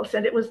Catskills,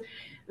 and it was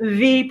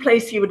the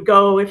place you would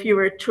go if you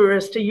were a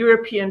tourist, a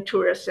European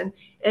tourist,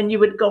 and you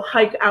would go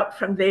hike out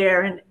from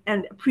there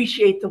and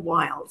appreciate the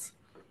wilds.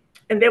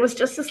 And there was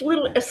just this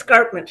little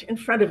escarpment in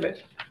front of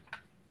it.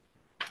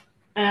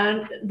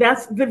 And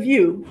that's the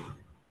view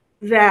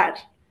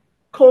that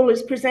Cole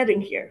is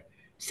presenting here.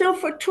 So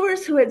for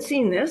tourists who had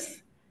seen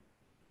this,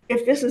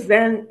 if this is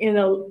then in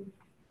an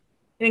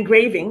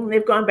engraving,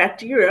 they've gone back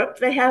to Europe,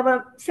 they have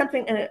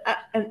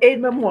an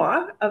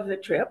aide-memoire of the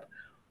trip.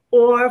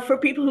 Or for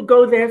people who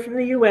go there from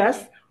the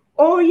US,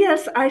 oh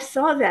yes, I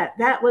saw that.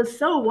 That was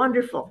so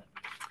wonderful.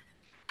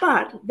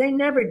 But they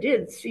never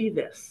did see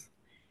this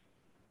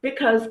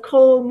because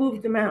Cole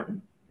moved the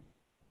mountain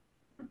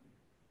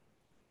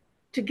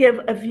to give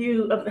a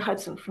view of the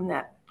Hudson from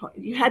that point.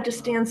 You had to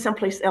stand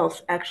someplace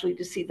else actually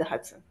to see the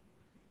Hudson.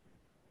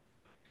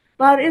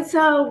 But it's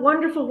a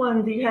wonderful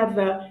one. You have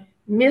the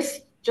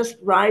mist just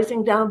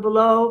rising down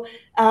below.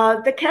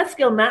 The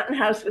Catskill Mountain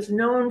House was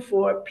known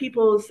for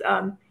people's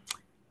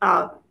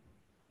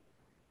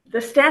the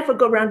staff would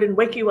go around and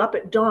wake you up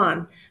at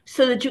dawn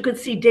so that you could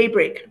see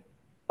daybreak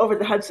over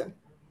the Hudson.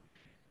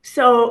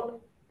 So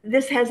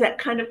this has that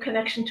kind of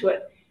connection to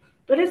it.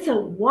 But it's a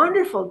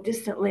wonderful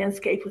distant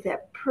landscape with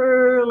that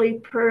pearly,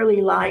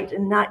 pearly light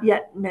and not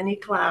yet many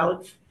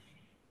clouds.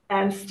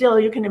 And still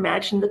you can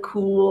imagine the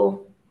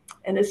cool.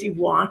 And as you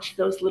watch,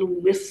 those little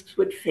wisps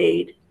would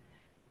fade.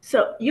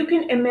 So you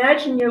can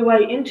imagine your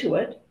way into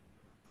it.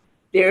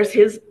 There's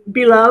his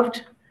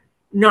beloved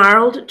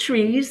gnarled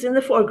trees in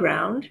the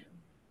foreground.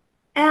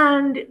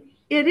 And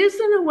it is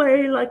in a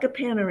way like a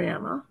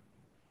panorama.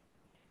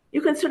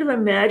 You can sort of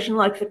imagine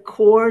like the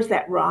core is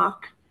that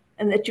rock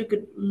and that you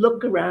could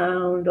look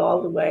around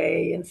all the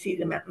way and see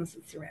the mountains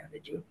that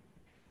surrounded you.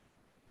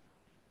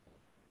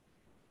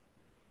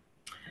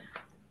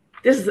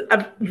 This is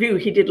a view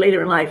he did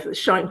later in life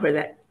showing where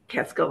that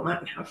Catskill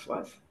Mountain House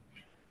was.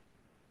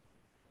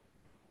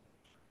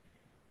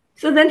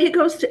 So then he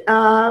goes to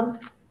a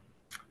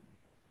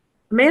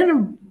man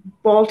in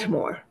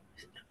Baltimore,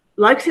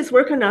 likes his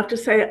work enough to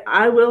say,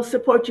 I will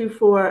support you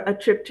for a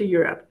trip to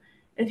Europe.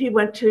 And he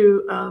went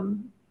to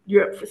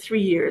Europe for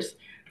 3 years.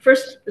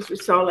 First, as we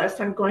saw last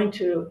time, going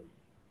to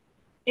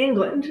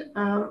England,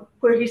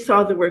 where he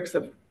saw the works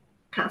of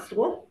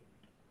Constable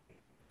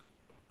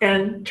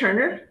and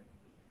Turner,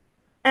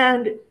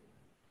 and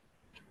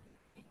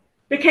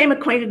became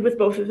acquainted with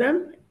both of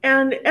them,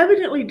 and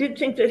evidently did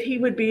think that he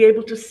would be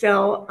able to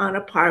sell on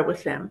a par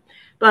with them.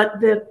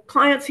 But the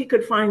clients he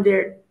could find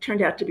there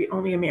turned out to be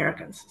only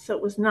Americans, so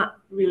it was not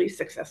really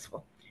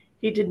successful.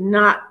 He did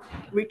not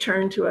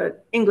return to an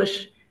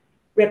English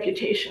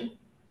reputation.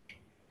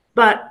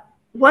 But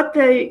what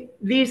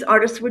these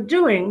artists were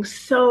doing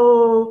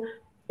so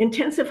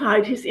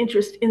intensified his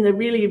interest in the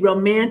really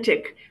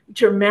romantic,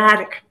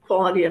 dramatic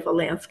quality of a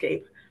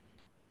landscape.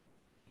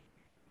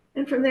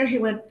 And from there he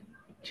went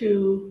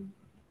to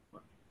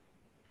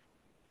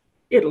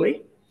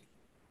Italy.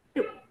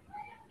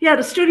 He had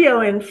a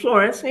studio in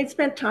Florence and he'd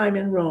spent time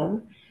in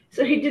Rome.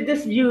 So he did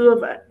this view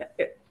of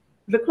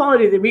the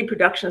quality of the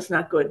reproduction is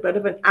not good, but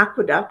of an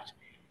aqueduct,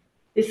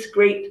 this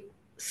great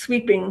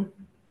sweeping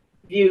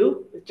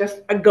view with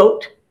just a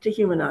goat to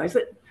humanize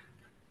it.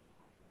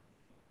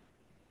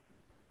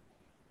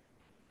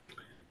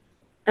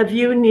 A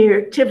view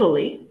near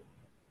Tivoli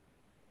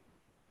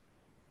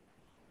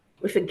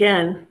with,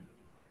 again,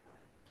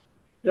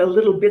 the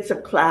little bits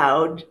of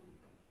cloud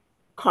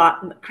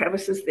caught in the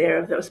crevices there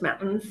of those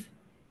mountains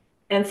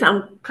and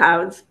some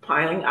clouds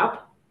piling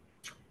up.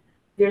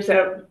 There's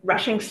a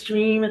rushing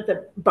stream at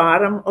the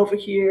bottom over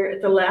here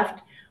at the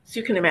left. So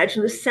you can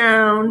imagine the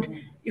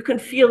sound, you can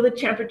feel the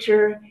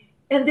temperature,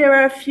 and there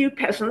are a few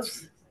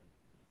peasants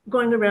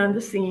going around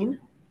the scene.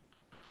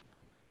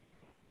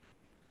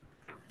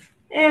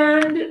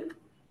 And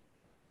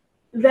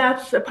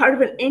that's a part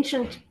of an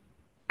ancient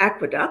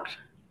aqueduct.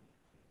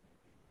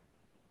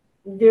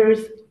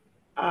 There's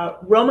a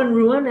Roman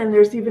ruin, and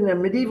there's even a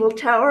medieval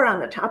tower on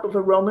the top of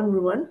a Roman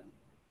ruin.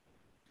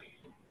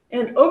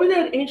 And over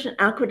that ancient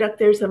aqueduct,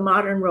 there's a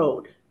modern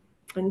road.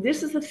 And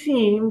this is a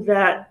theme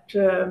that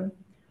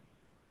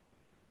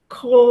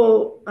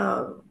Cole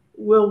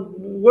will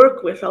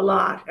work with a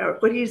lot, or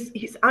what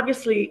he's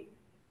obviously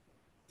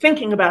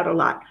thinking about a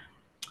lot.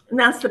 And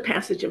that's the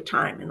passage of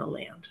time in the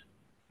land.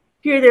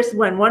 Here there's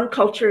one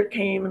culture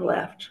came and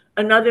left,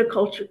 another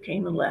culture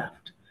came and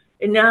left,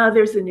 and now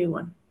there's a new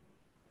one.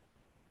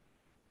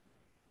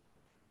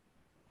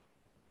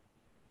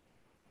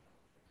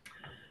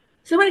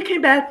 So when he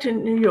came back to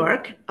New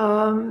York,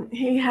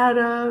 he had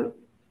a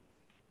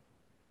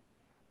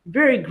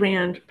very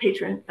grand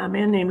patron, a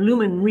man named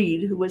Luman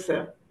Reed, who was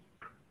a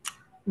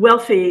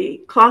wealthy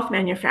cloth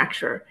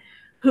manufacturer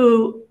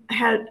who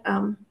had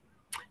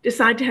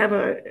decided to have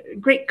a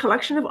great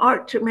collection of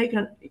art, to make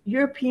a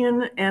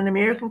European and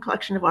American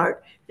collection of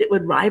art that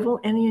would rival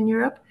any in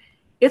Europe.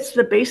 It's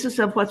the basis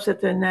of what's at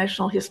the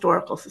National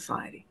Historical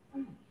Society,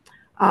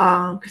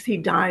 because he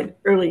died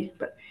early.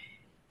 But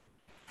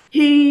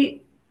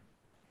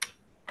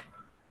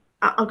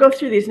I'll go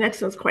through these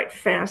next ones quite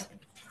fast.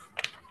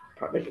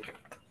 Probably.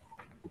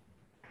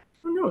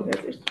 Oh no,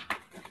 there's.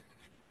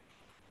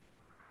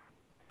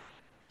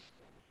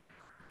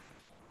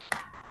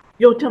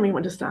 You'll tell me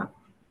when to stop.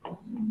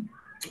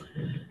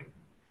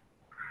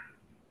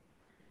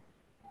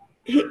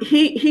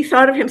 He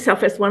thought of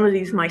himself as one of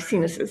these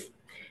Maecenases,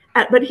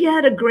 but he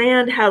had a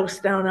grand house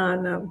down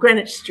on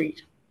Greenwich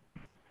Street,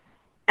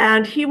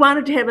 and he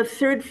wanted to have a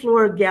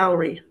third-floor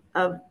gallery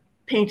of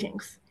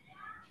paintings,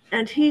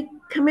 and he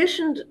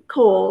commissioned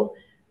Cole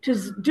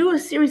to do a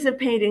series of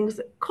paintings.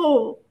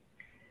 Cole,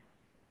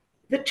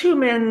 the two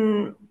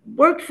men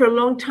worked for a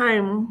long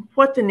time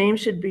what the name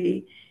should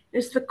be.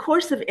 It's The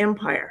Course of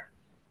Empire.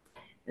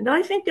 And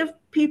I think if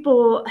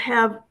people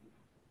have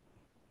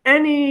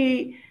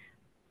any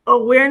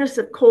awareness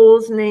of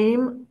Cole's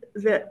name,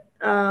 that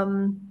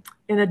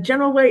in a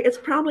general way, it's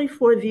probably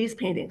for these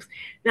paintings.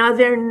 Now,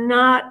 they're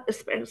not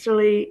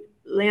especially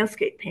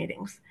landscape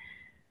paintings,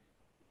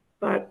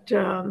 but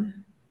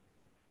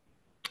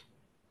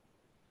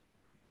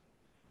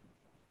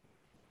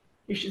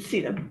you should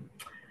see them.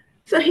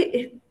 So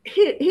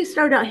he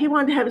started out, he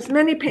wanted to have as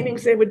many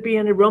paintings as would be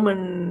in a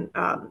Roman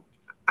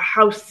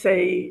house,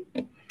 say,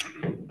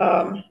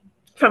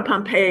 from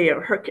Pompeii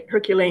or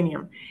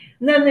Herculaneum.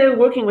 And then they were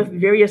working with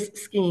various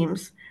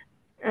schemes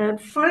and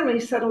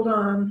finally settled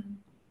on,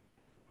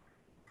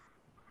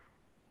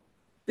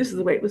 this is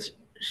the way it was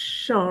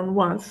shown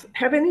once.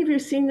 Have any of you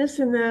seen this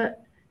in the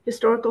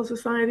Historical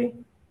Society?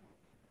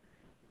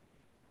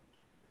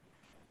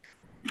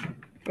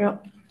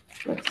 Well,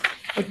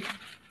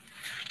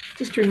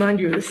 just to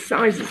remind you of the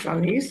sizes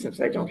on these, since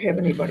I don't have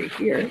anybody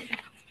here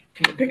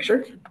in the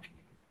picture.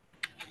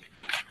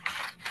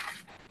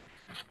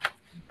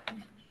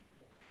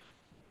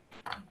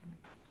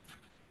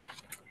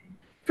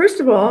 First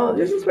of all,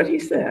 this is what he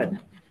said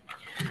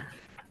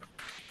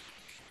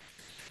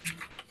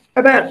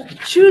about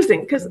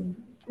choosing, because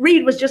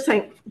Reed was just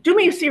saying, do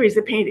me a series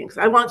of paintings.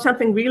 I want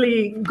something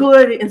really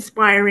good,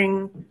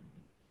 inspiring,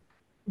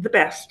 the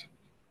best.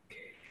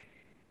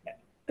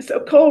 So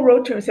Cole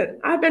wrote to him and said,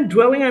 I've been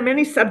dwelling on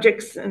many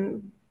subjects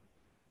and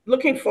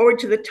looking forward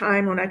to the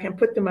time when I can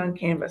put them on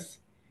canvas.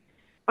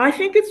 I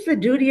think it's the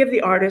duty of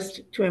the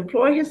artist to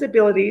employ his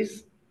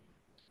abilities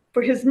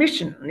for his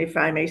mission, if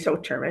I may so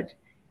term it,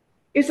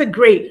 is a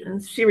great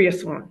and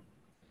serious one.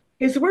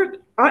 His work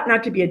ought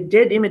not to be a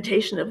dead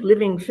imitation of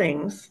living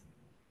things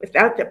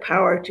without the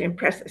power to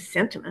impress a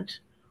sentiment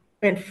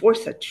and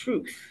enforce a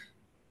truth.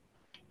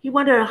 He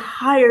wanted a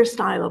higher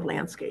style of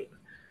landscape,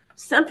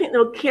 something that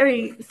will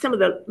carry some of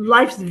the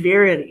life's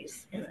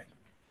verities in it.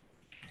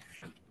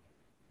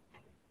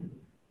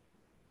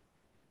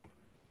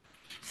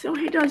 So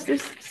he does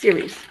this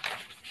series.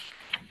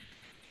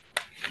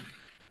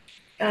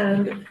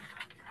 And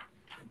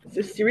it's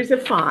a series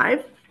of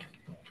 5,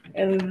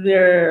 and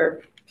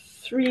they're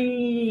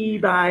 3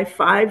 by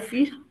 5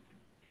 feet.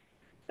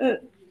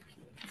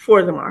 4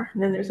 of them are,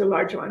 and then there's a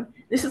large one.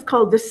 This is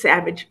called the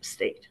savage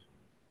state.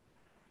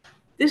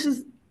 This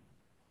is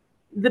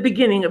the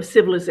beginning of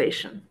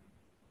civilization.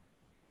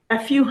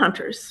 A few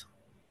hunters.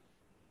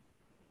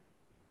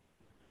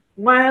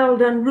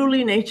 Wild,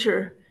 unruly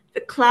nature,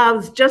 the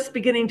clouds just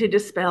beginning to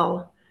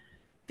dispel.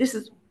 This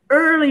is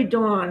early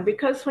dawn,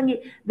 because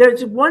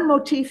there's one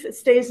motif that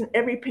stays in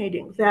every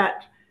painting,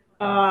 that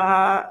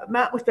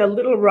mat with a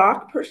little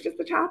rock perched at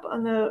the top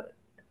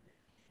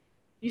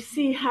you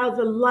see how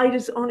the light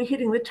is only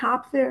hitting the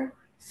top there?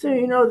 So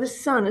you know the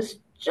sun is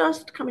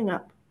just coming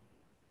up.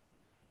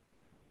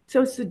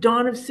 So it's the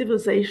dawn of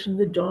civilization,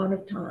 the dawn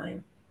of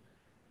time.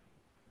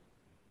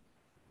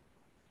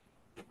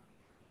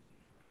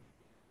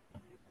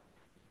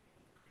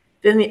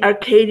 Then the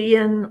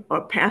Arcadian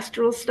or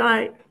pastoral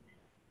style.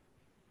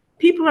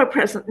 People are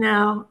present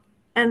now,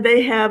 and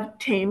they have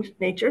tamed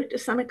nature to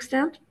some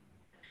extent.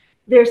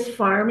 There's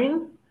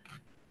farming,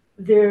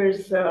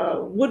 there's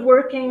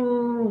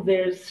woodworking,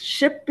 there's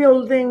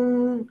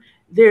shipbuilding,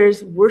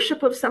 there's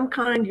worship of some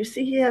kind. You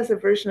see he has a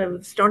version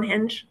of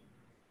Stonehenge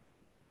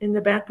in the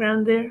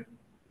background there.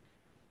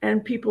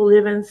 And people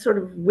live in sort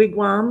of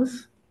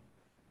wigwams.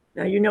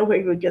 Now you know where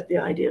you would get the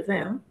idea of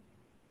them.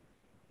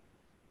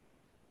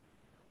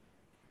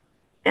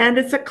 And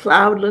it's a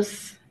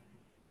cloudless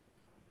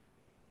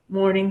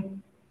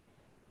morning,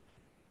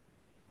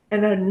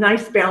 and a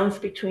nice balance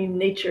between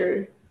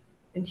nature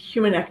and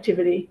human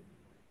activity.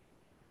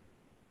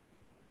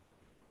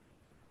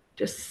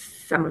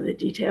 Just some of the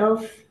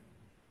details.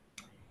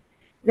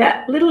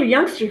 That little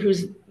youngster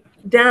who's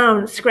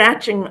down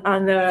scratching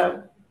on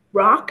the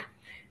rock,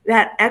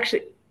 that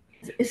actually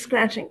is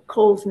scratching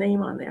Cole's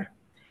name on there.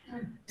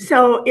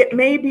 So it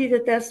may be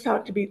that that's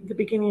thought to be the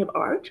beginning of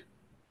art.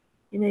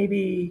 He may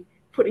be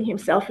putting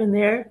himself in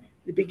there,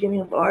 the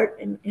beginning of art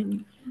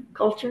and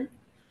culture.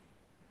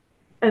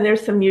 And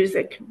there's some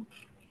music,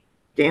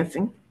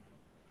 dancing.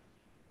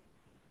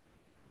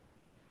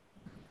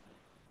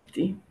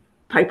 The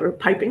piper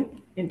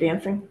piping and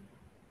dancing.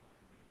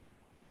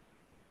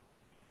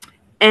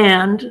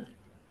 And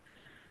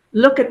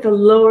look at the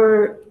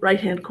lower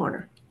right-hand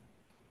corner,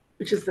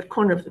 which is the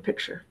corner of the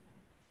picture.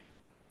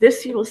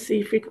 This you will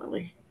see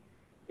frequently.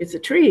 It's a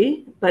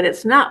tree, but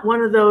it's not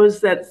one of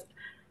those that's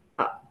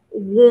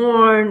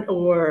worn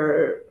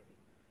or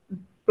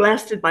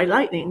blasted by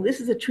lightning. This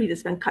is a tree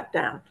that's been cut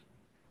down.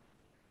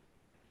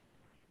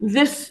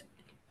 This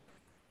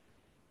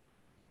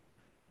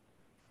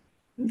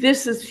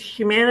is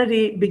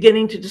humanity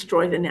beginning to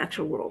destroy the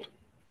natural world.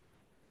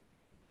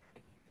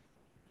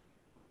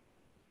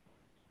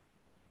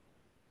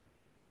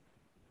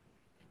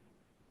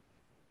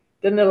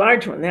 Then the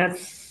large one,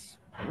 it's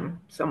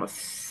almost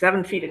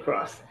 7 feet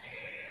across.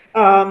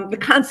 The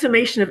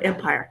consummation of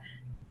empire.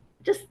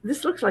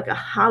 This looks like a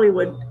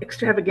Hollywood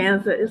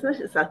extravaganza,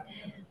 isn't it?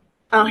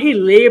 He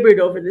labored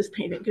over this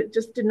painting. It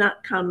just did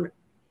not come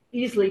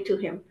easily to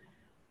him.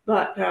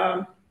 But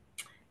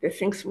there's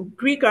things from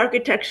Greek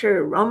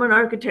architecture, Roman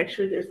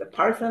architecture. There's the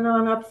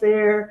Parthenon up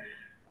there.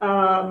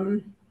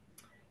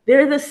 There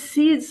are the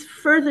seeds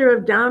further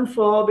of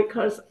downfall,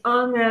 because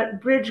on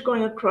that bridge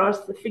going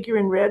across, the figure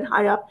in red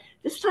high up,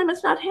 this time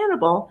it's not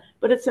Hannibal,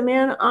 but it's a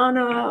man on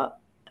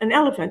an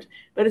elephant,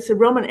 but it's a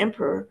Roman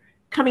emperor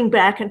coming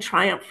back in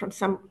triumph from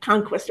some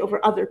conquest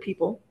over other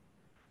people.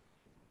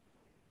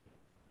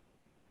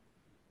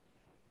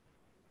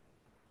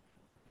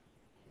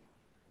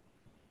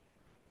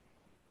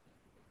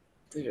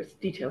 These are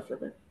just details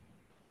of it.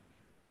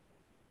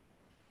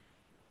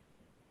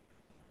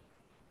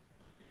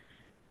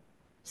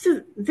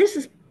 So this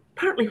is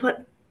partly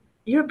what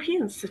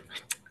Europeans,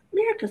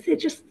 Americans, they're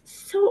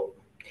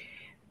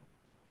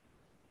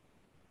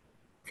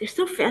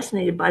so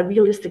fascinated by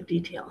realistic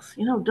details,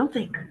 don't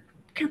they?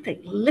 Can't they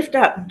lift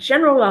up,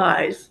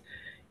 generalize,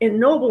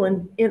 ennoble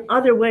in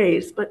other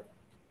ways? But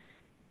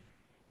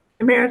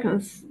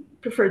Americans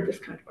preferred this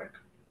kind of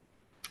work.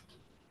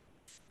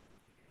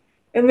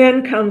 And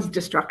then comes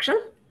destruction.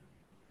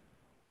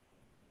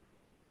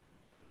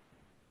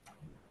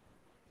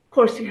 Of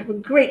course, you have a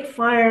great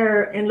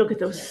fire, and look at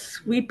those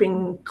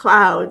sweeping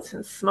clouds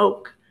and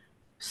smoke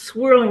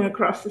swirling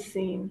across the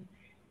scene,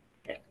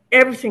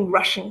 everything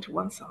rushing to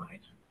one side.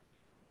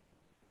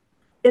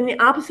 In the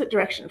opposite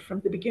direction from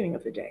the beginning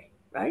of the day,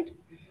 right?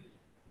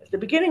 At the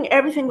beginning,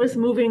 everything was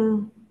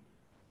moving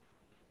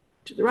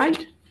to the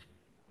right.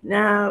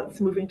 Now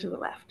it's moving to the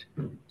left.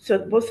 So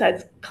both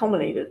sides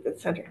culminated at the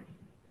center.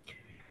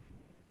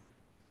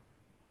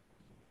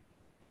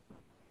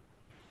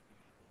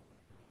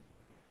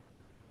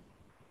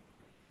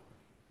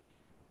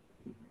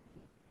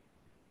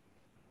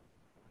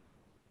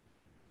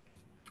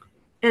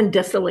 And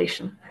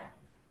desolation.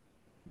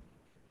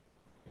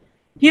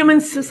 Human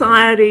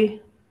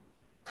society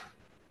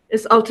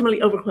is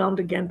ultimately overwhelmed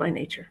again by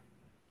nature.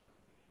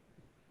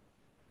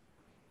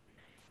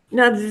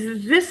 Now,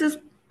 this is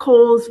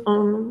Cole's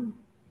own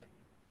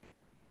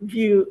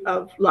view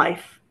of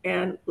life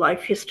and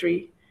life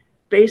history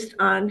based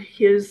on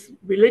his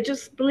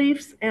religious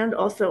beliefs and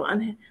also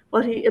on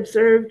what he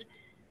observed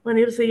when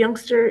he was a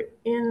youngster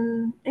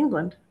in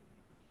England.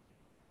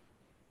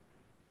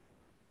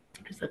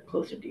 Here's a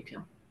closer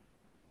detail.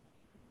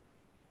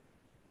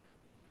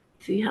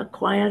 See how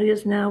quiet it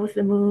is now with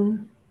the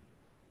moon?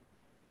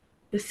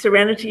 The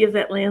serenity of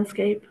that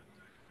landscape.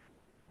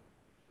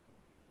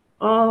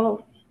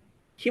 All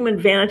human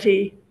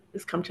vanity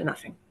has come to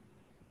nothing.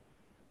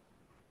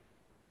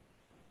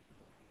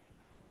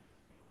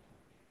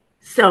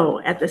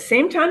 So at the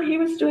same time he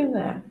was doing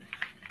that,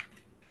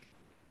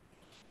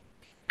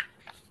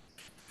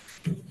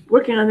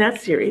 working on that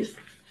series,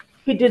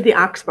 he did the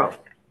Oxbow.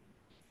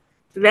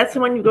 So that's the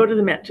one you go to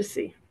the Met to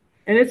see.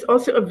 And it's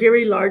also a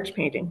very large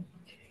painting.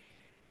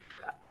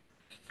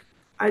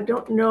 I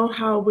don't know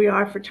how we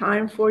are for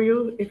time for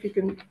you, if you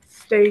can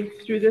stay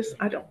through this.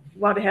 I don't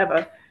want to have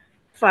a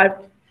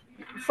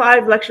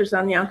five lectures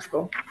on the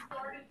Oxbow.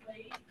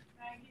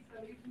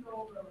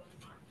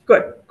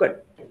 Good,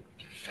 good.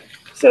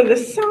 So the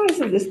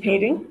size of this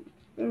painting,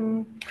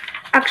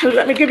 actually,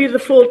 let me give you the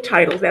full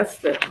title. That's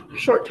the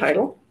short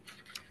title.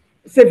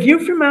 It's a view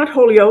from Mount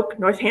Holyoke,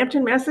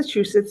 Northampton,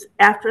 Massachusetts,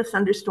 after a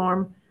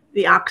thunderstorm,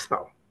 the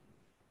Oxbow.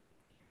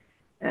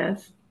 And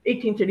it's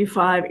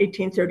 1835,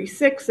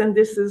 1836, and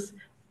this is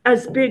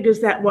as big as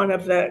that one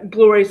of the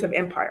Glories of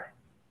Empire.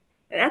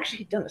 And actually,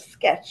 he'd done a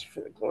sketch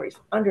for the Glories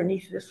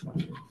underneath this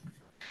one.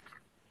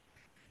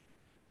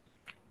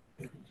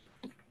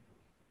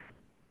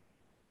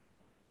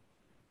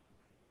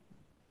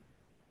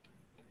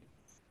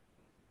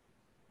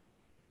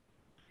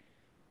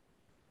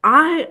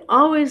 I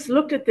always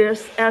looked at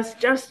this as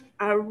just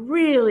a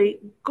really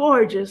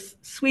gorgeous,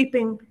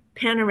 sweeping,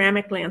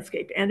 panoramic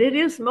landscape, and it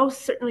is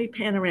most certainly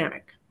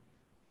panoramic.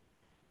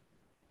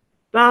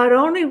 But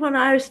only when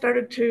I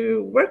started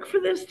to work for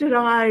this did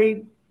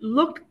I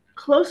look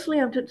closely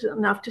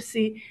enough to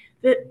see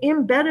that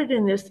embedded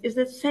in this is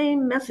the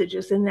same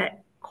messages in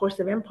that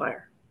Course of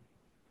Empire.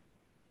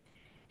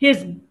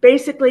 His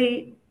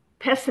basically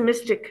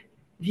pessimistic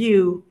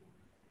view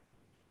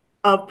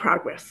of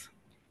progress.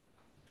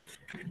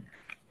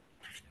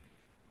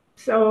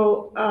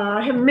 So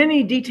I have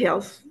many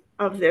details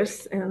of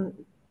this, and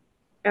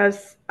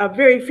as a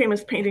very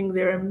famous painting,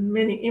 there are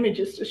many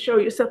images to show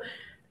you. So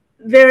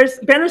there's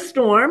been a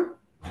storm.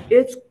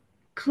 It's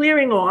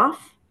clearing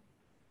off.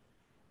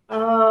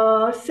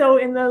 So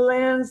in the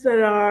lands that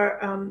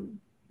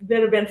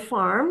have been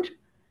farmed,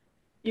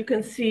 you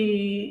can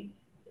see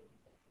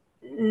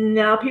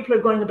now people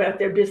are going about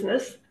their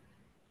business.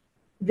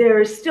 There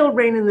is still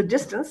rain in the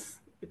distance.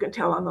 You can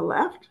tell on the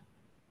left.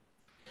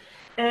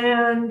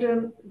 And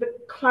the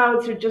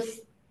clouds are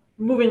just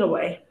moving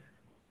away.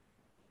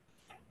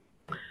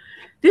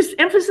 This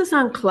emphasis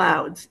on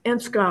clouds and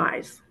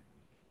skies,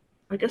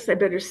 I guess I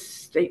better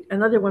state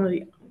another one of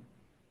the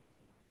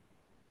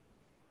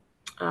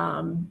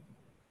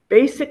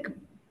basic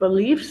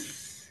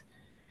beliefs,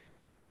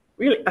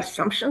 really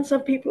assumptions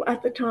of people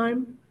at the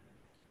time,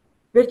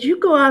 that you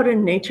go out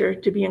in nature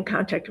to be in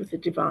contact with the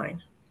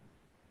divine.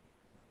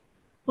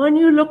 When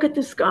you look at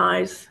the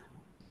skies,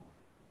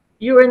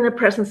 you're in the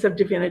presence of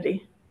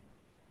divinity.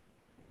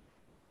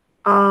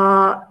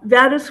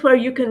 That is where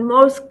you can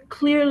most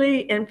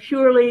clearly and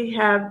purely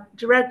have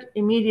direct,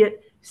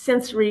 immediate,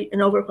 sensory,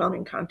 and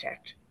overwhelming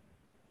contact.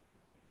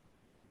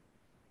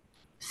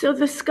 So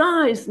the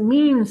skies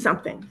mean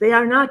something. They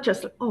are not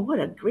just, oh, what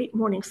a great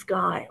morning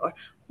sky, or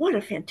what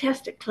a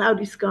fantastic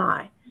cloudy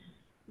sky.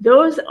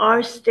 Those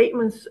are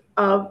statements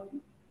of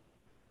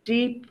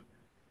deep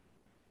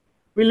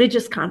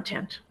religious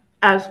content,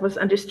 as was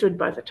understood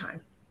by the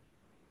time.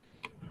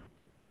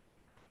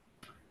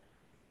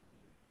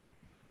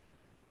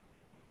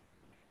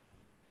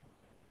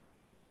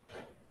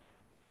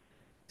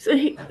 So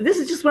this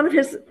is just one of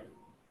his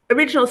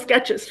original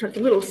sketches from the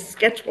little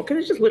sketchbook, and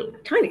it's just little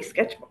tiny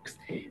sketchbooks.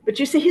 But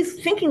you see,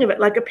 he's thinking of it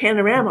like a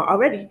panorama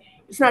already.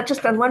 It's not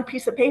just on one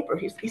piece of paper.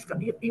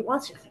 He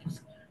wants you to think it's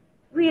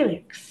really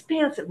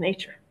expansive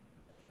nature.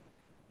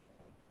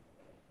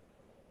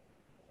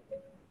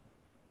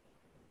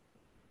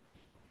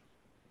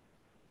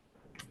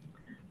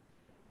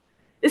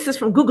 This is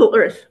from Google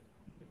Earth,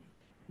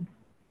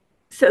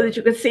 so that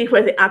you can see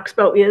where the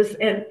Oxbow is,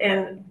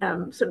 and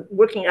sort of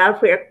working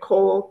out where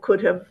Cole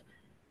could have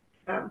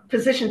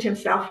positioned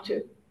himself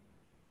to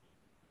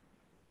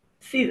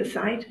see the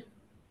site.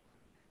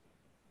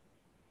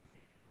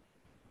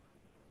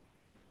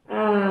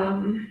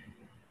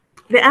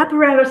 The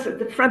apparatus at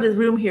the front of the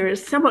room here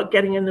is somewhat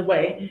getting in the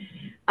way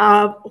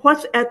of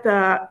what's at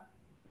the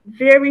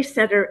very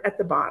center at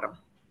the bottom.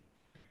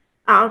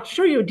 I'll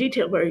show you a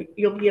detail where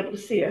you'll be able to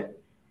see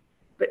it,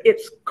 but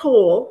it's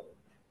Cole,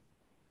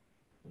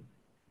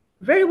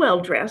 very well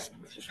dressed,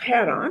 with his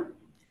hat on,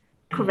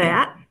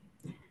 cravat,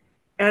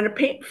 and a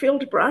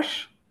paint-filled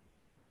brush,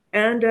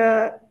 and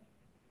a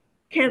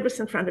canvas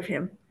in front of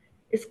him.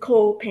 It's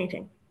Cole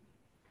painting.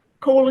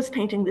 Cole is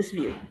painting this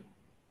view.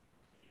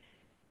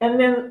 And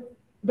then,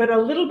 but a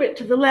little bit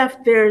to the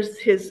left, there's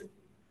his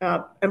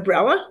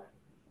umbrella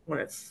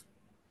when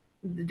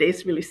the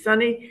day's really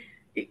sunny.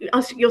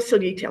 You'll see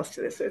details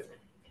to this.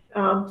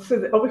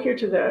 Over here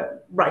to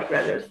the right,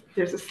 rather,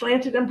 there's a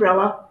slanted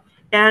umbrella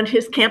and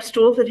his camp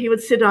stool that he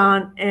would sit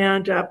on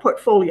and a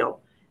portfolio.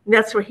 And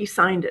that's where he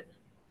signed it.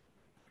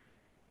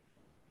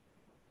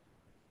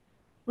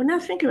 Well, now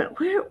think about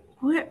where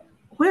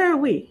are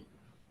we?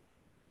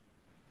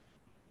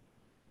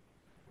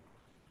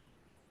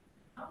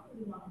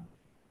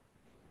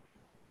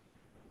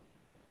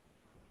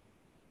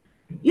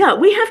 Yeah,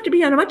 we have to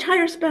be on a much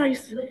higher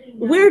space.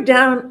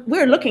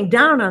 We're looking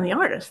down on the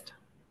artist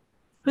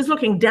who's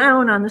looking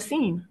down on the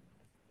scene,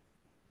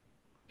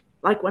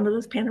 like one of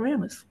those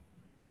panoramas.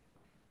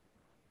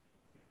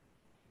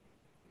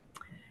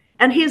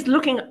 And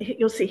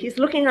you'll see, he's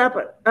looking up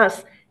at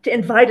us to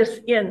invite us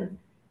in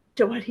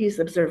to what he's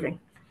observing.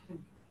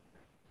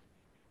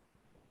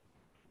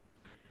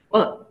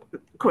 Well,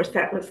 of course,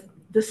 that was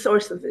the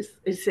source of this,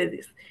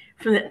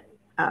 from the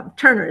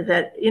Turner,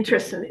 that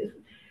interest in this,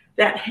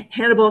 that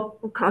Hannibal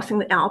crossing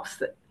the Alps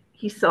that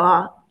he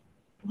saw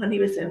when he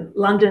was in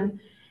London,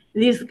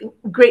 these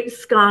great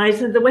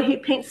skies, and the way he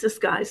paints the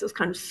skies, those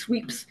kind of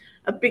sweeps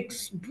of big,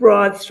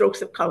 broad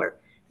strokes of color.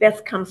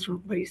 That comes from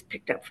what he's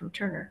picked up from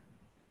Turner.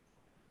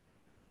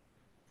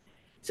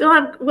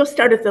 So we'll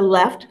start at the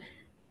left,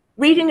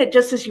 reading it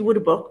just as you would a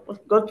book. We'll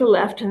go to the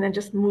left and then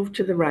just move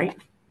to the right.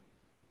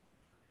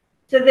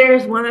 So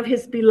there's one of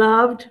his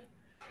beloved,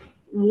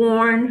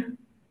 worn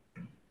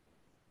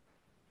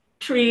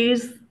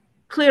trees.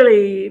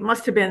 Clearly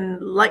must have been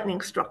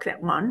lightning struck,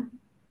 that one.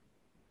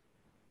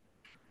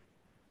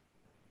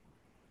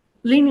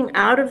 Leaning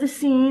out of the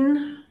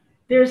scene,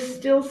 there's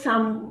still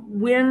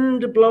some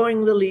wind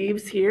blowing the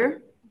leaves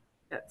here.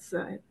 That's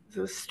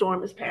the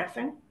storm is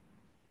passing.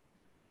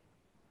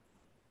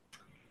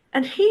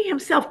 And he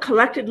himself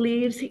collected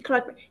leaves. He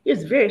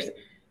has various,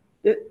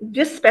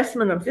 this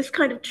specimen of this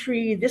kind of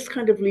tree, this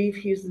kind of leaf,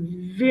 he's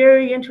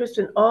very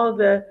interested in all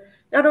the,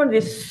 not only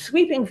this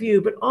sweeping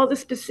view, but all the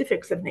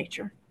specifics of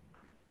nature.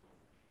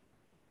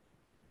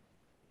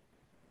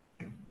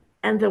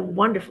 And the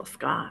wonderful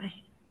sky.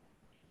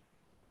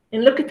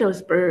 And look at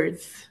those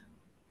birds.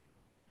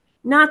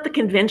 Not the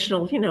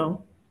conventional,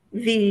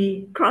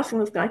 V crossing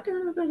the sky,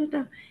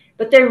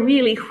 but they're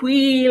really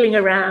wheeling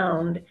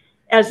around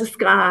as the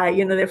sky,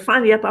 they're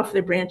finally up off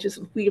their branches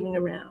and wheeling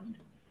around.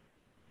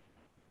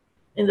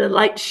 And the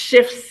light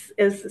shifts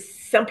as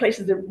some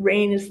places the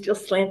rain is still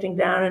slanting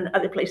down, and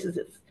other places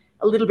it's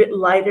a little bit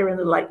lighter and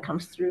the light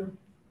comes through.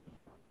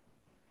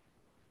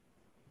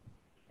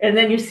 And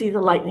then you see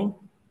the lightning.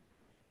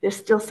 There's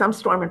still some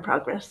storm in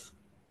progress.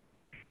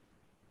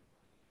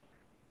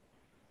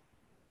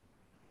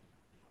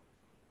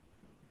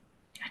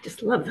 I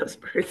just love those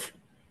birds.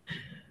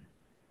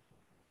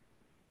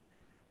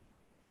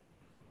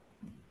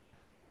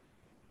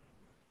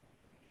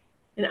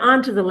 And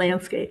onto the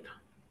landscape,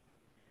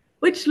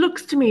 which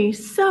looks to me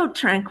so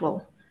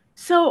tranquil,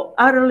 so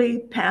utterly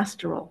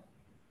pastoral.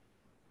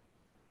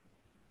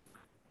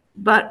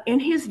 But in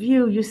his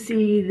view, you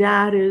see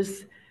that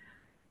is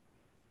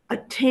a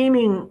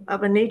taming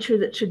of a nature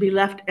that should be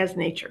left as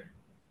nature,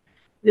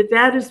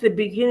 that is the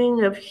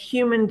beginning of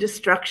human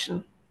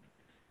destruction.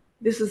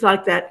 This is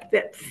like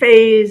that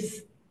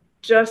phase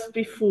just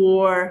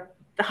before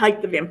the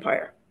height of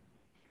empire.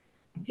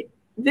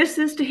 This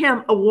is to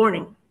him a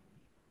warning.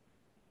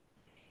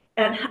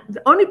 And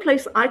the only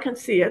place I can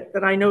see it,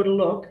 that I know to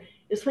look,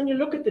 is when you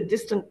look at the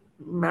distant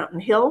mountain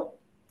hill.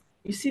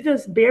 You see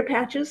those bare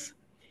patches?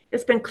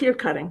 It's been clear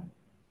cutting.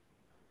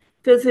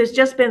 So there's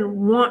just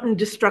been wanton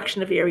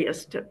destruction of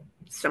areas. To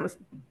some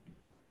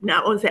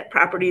now owns that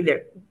property,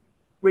 they're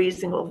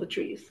raising all the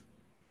trees.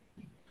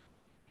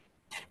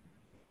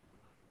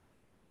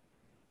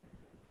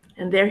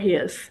 And there he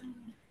is,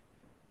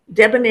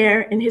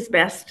 debonair in his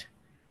best,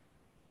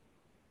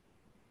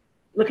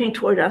 looking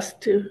toward us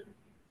to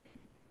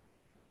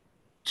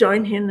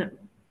join him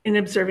in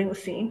observing the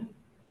scene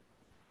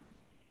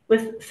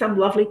with some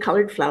lovely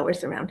colored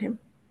flowers around him.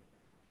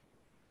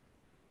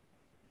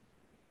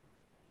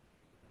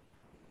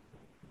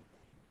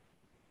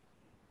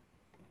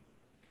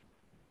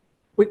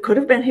 We could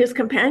have been his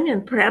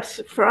companion. Perhaps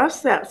for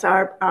us, that's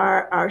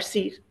our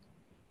seat.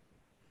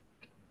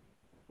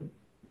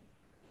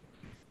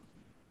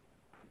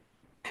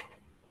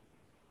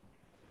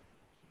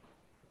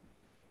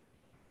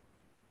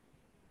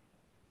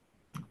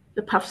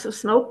 The puffs of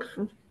smoke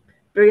from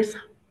various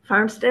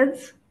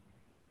farmsteads.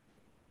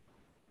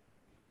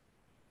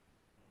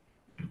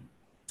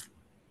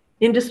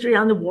 Industry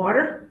on the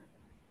water.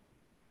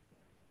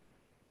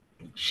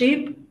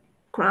 Sheep,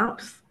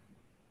 crops.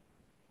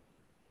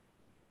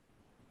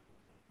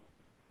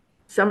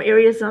 Some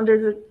areas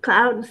under the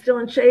cloud and still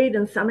in shade,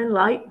 and some in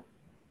light.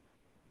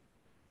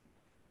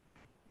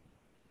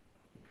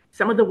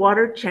 Some of the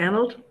water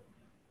channeled.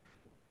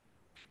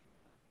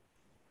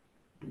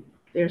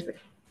 There's the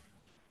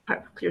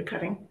part of clear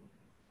cutting.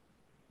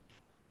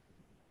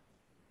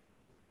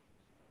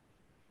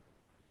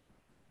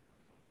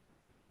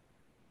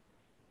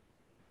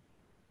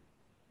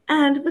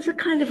 And it was a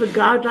kind of a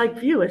godlike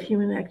view of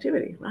human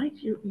activity, right?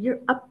 You're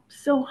up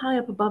so high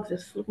up above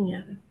this looking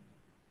at it.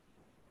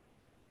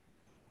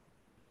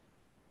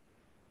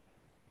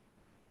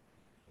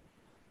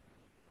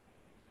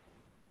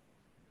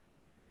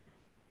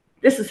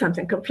 This is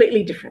something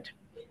completely different.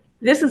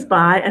 This is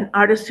by an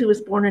artist who was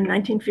born in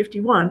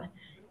 1951,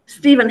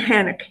 Stephen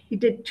Hannock. He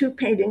did 2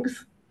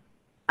 paintings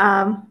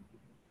of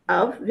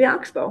the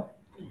oxbow.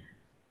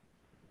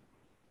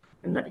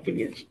 And let me give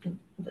you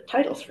the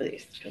titles for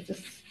these, because this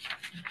is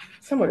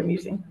somewhat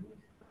amusing.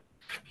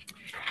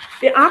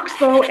 The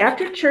oxbow,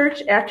 after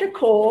church, after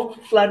coal,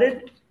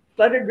 flooded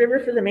river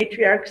for the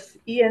matriarchs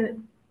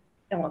Ian,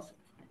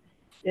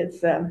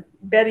 it's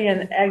Betty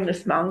and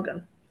Agnes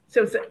Mangan.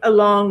 So it's a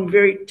long,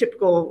 very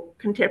typical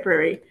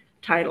contemporary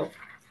title.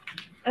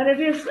 And it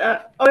is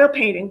oil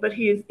painting, but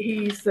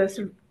he's sort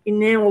of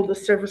enameled the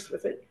surface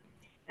with it.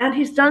 And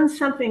he's done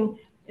something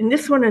in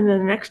this one and then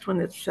the next one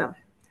that's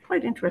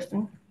quite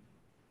interesting.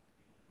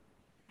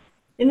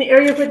 In the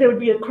area where there would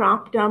be a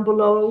crop down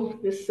below,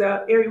 this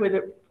area where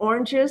the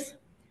orange is,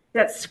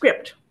 that's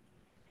script.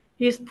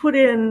 He's put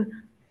in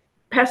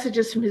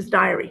passages from his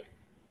diary.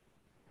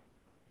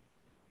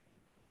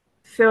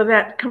 So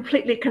that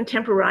completely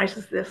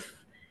contemporizes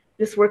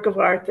this work of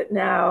art that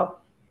now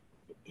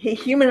he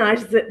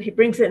humanizes it, he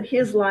brings in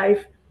his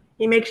life,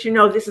 he makes you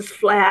know this is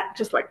flat,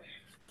 just like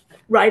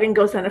writing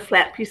goes on a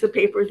flat piece of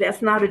paper.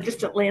 That's not a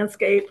distant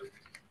landscape.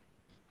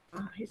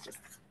 He's just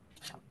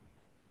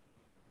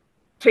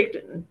taped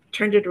it and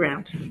turned it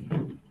around.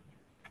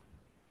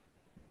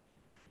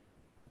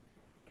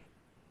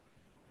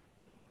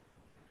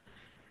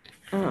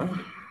 Tell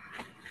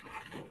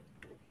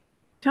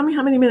me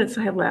how many minutes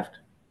I have left.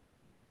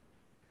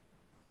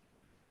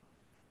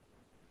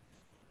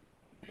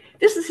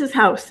 This is his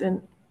house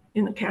in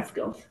the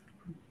Catskills.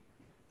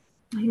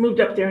 He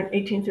moved up there in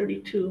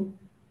 1832.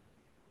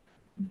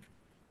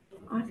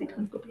 I think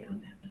I'm going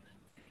beyond that.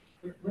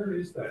 Where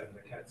is that in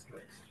the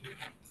Catskills?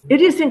 It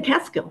is in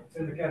Catskill. It's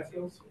in the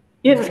Catskills?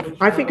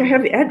 I think I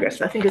have the address.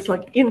 I think it's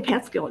like in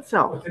Catskill Oh,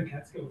 itself. it's in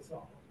Catskill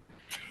itself.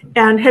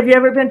 And have you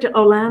ever been to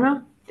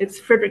Olana? It's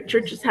Frederick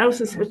Church's house.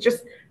 It's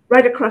just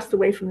right across the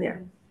way from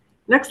there.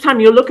 Next time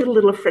you'll look at a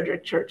little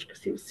Frederick Church,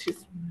 because he was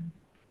his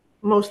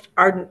most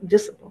ardent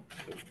disciple.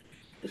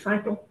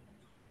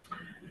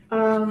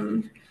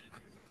 I'm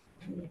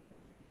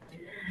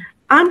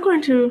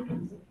going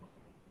to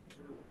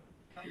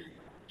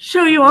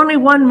show you only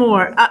one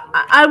more.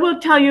 I will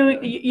tell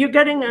you, you're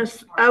getting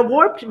a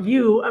warped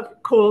view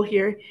of Cole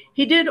here.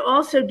 He did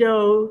also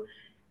do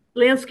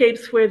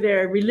landscapes where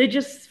there are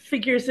religious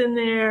figures in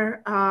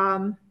there.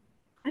 I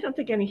don't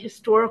think any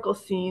historical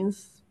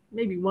scenes,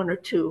 maybe 1 or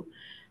 2.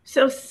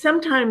 So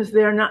sometimes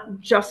they're not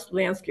just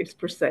landscapes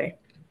per se.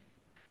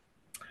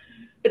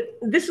 But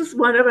this is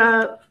one of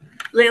a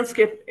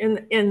landscape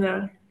in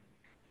the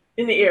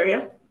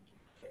area.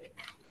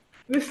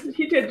 This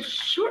he did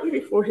shortly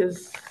before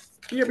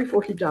year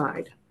before he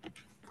died.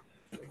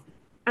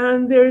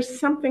 And there's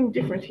something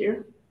different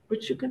here,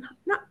 which you can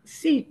not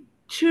see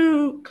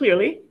too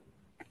clearly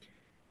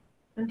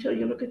until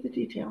you look at the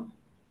detail.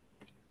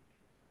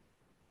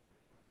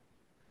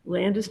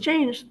 Land has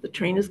changed. The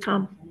train has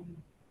come.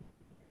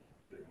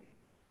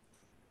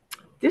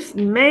 This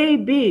may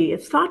be,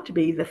 it's thought to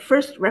be, the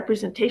first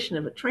representation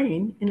of a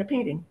train in a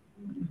painting,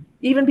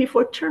 even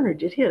before Turner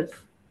did his.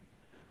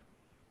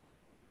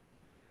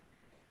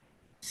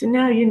 So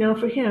now you know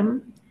for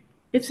him,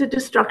 it's a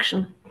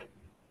destruction.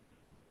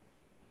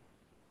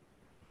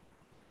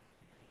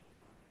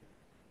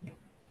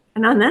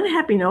 And on that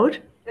happy note,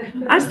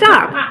 I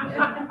stop.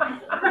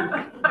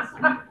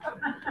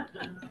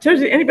 So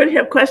does anybody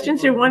have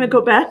questions or want to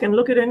go back and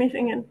look at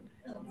anything in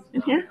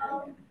here?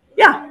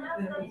 Yeah.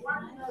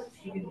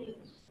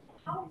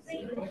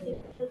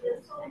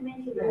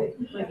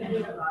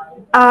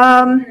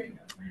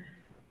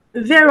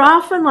 They're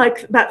often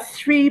like about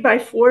 3 by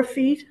 4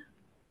 feet.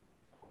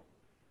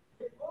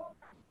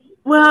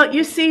 Well,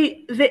 you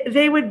see,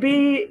 they would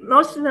be,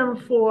 most of them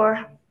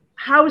for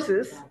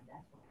houses.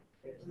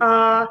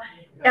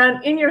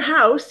 And in your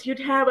house, you'd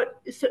have it,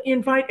 so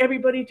invite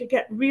everybody to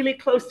get really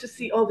close to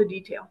see all the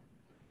detail.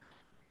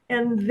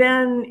 And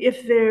then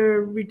if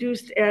they're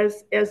reduced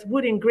as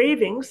wood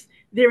engravings,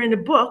 they're in a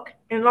book.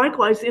 And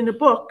likewise, in a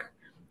book,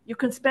 you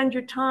can spend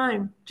your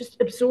time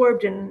just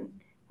absorbed in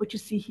what you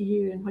see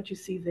here and what you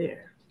see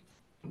there.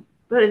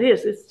 But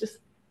it's just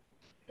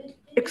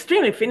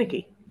extremely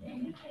finicky.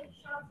 Can you take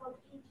shots of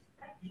each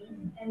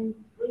section and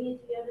bring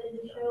it together in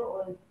the show,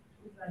 or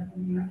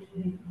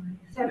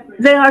separate?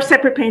 They are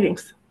separate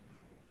paintings.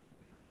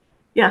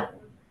 Yeah,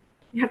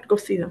 you have to go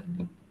see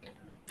them.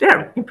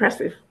 They're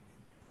impressive.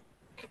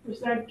 Was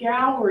that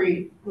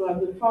gallery, I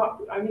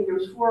mean, there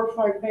was 4 or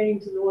 5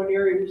 paintings in the one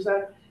area, was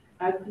that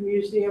at the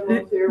museum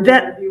up there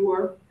where you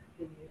were?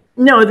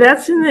 No,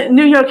 that's in the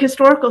New York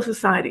Historical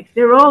Society.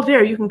 They're all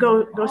there. You can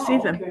go see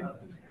them. Okay.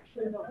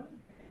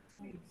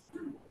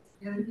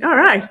 All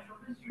right.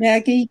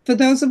 Maggie, for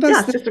those of us,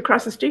 Yeah, it's just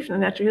across the street from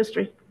the Natural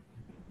History.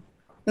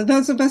 for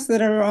those of us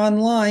that are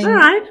online, All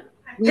right.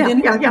 we Yeah,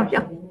 didn't yeah, have yeah,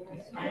 yeah.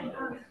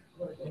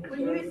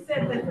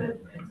 said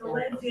that the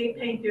landscape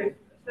painter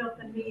felt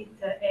the need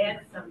to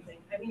add something.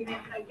 I mean,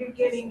 are you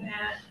getting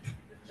that?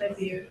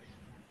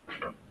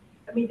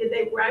 I mean, did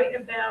they write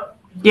about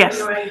Yes.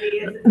 your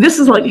ideas? This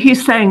is what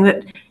he's saying,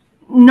 that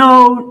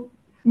no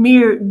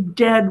mere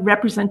dead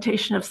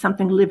representation of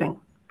something living,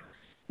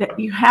 that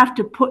you have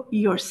to put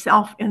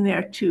yourself in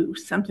there too,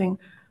 something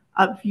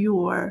of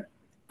your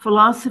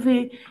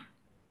philosophy.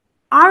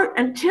 Art,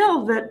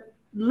 until the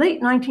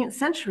late 19th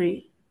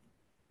century,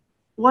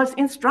 was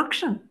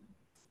instruction.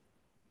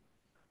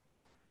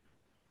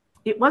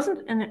 It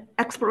wasn't an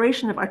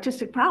exploration of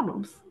artistic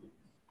problems.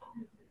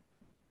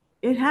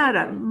 It had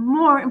a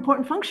more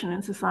important function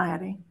in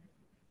society.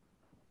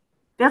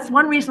 That's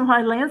one reason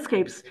why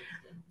landscapes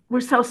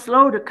were so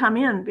slow to come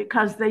in,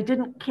 because they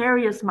didn't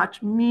carry as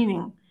much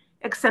meaning,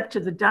 except to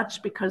the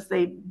Dutch, because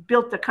they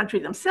built the country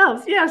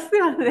themselves. Yes,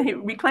 they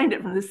reclaimed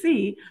it from the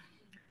sea.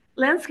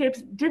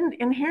 Landscapes didn't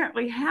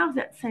inherently have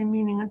that same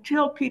meaning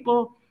until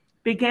people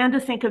began to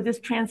think of this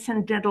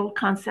transcendental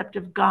concept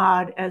of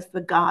God as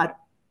the God,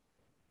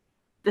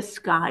 the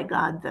sky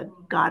God, the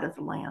God of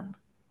the land.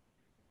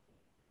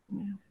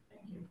 Yeah.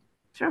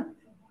 Sure.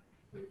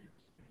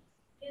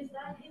 Is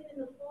that him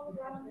in the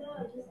foreground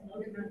there,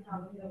 or just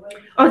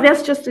Oh,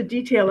 that's just a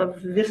detail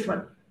of this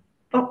one.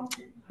 Oh,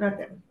 not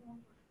there.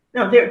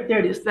 No, there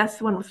it is. That's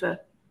the one with the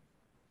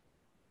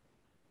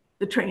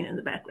train in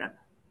the background.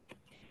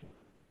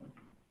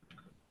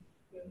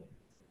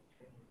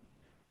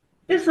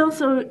 It's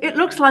also, it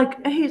looks like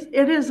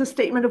it is a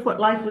statement of what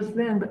life was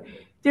then, but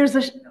there's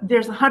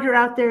a hunter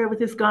out there with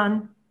his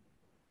gun.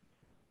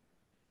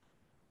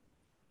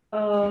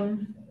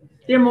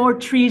 There are more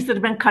trees that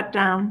have been cut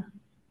down.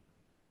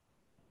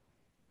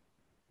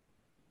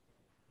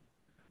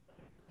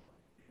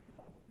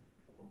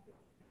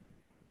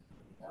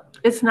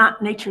 It's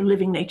not nature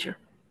living nature.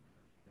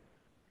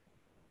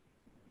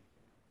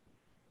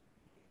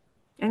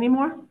 Any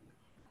more?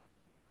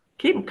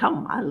 Keep them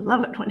coming. I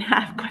love it when you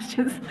have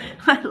questions.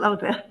 I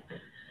love that.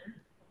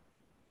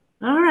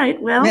 All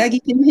right, well, Maggie,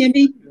 can you hear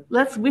me?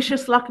 let's wish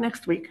us luck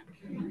next week.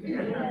 Thank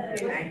you.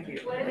 Thank you.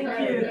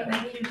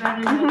 Thank you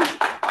very much.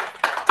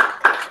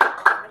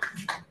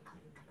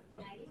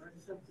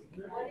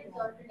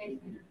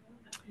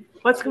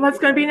 What's going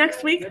to be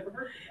next week?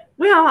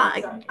 Well,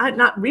 I'm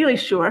not really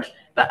sure,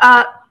 but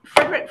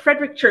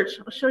Frederick Church.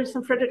 I'll show you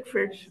some Frederick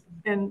Church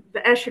and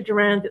the Asher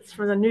Durand that's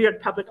from the New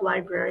York Public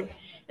Library.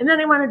 And then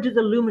I want to do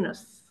the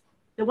Luminous,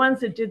 the ones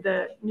that did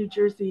the New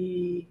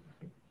Jersey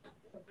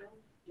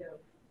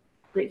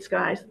Great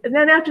Skies. And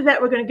then after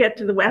that, we're going to get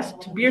to the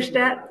west, to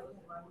Bierstadt.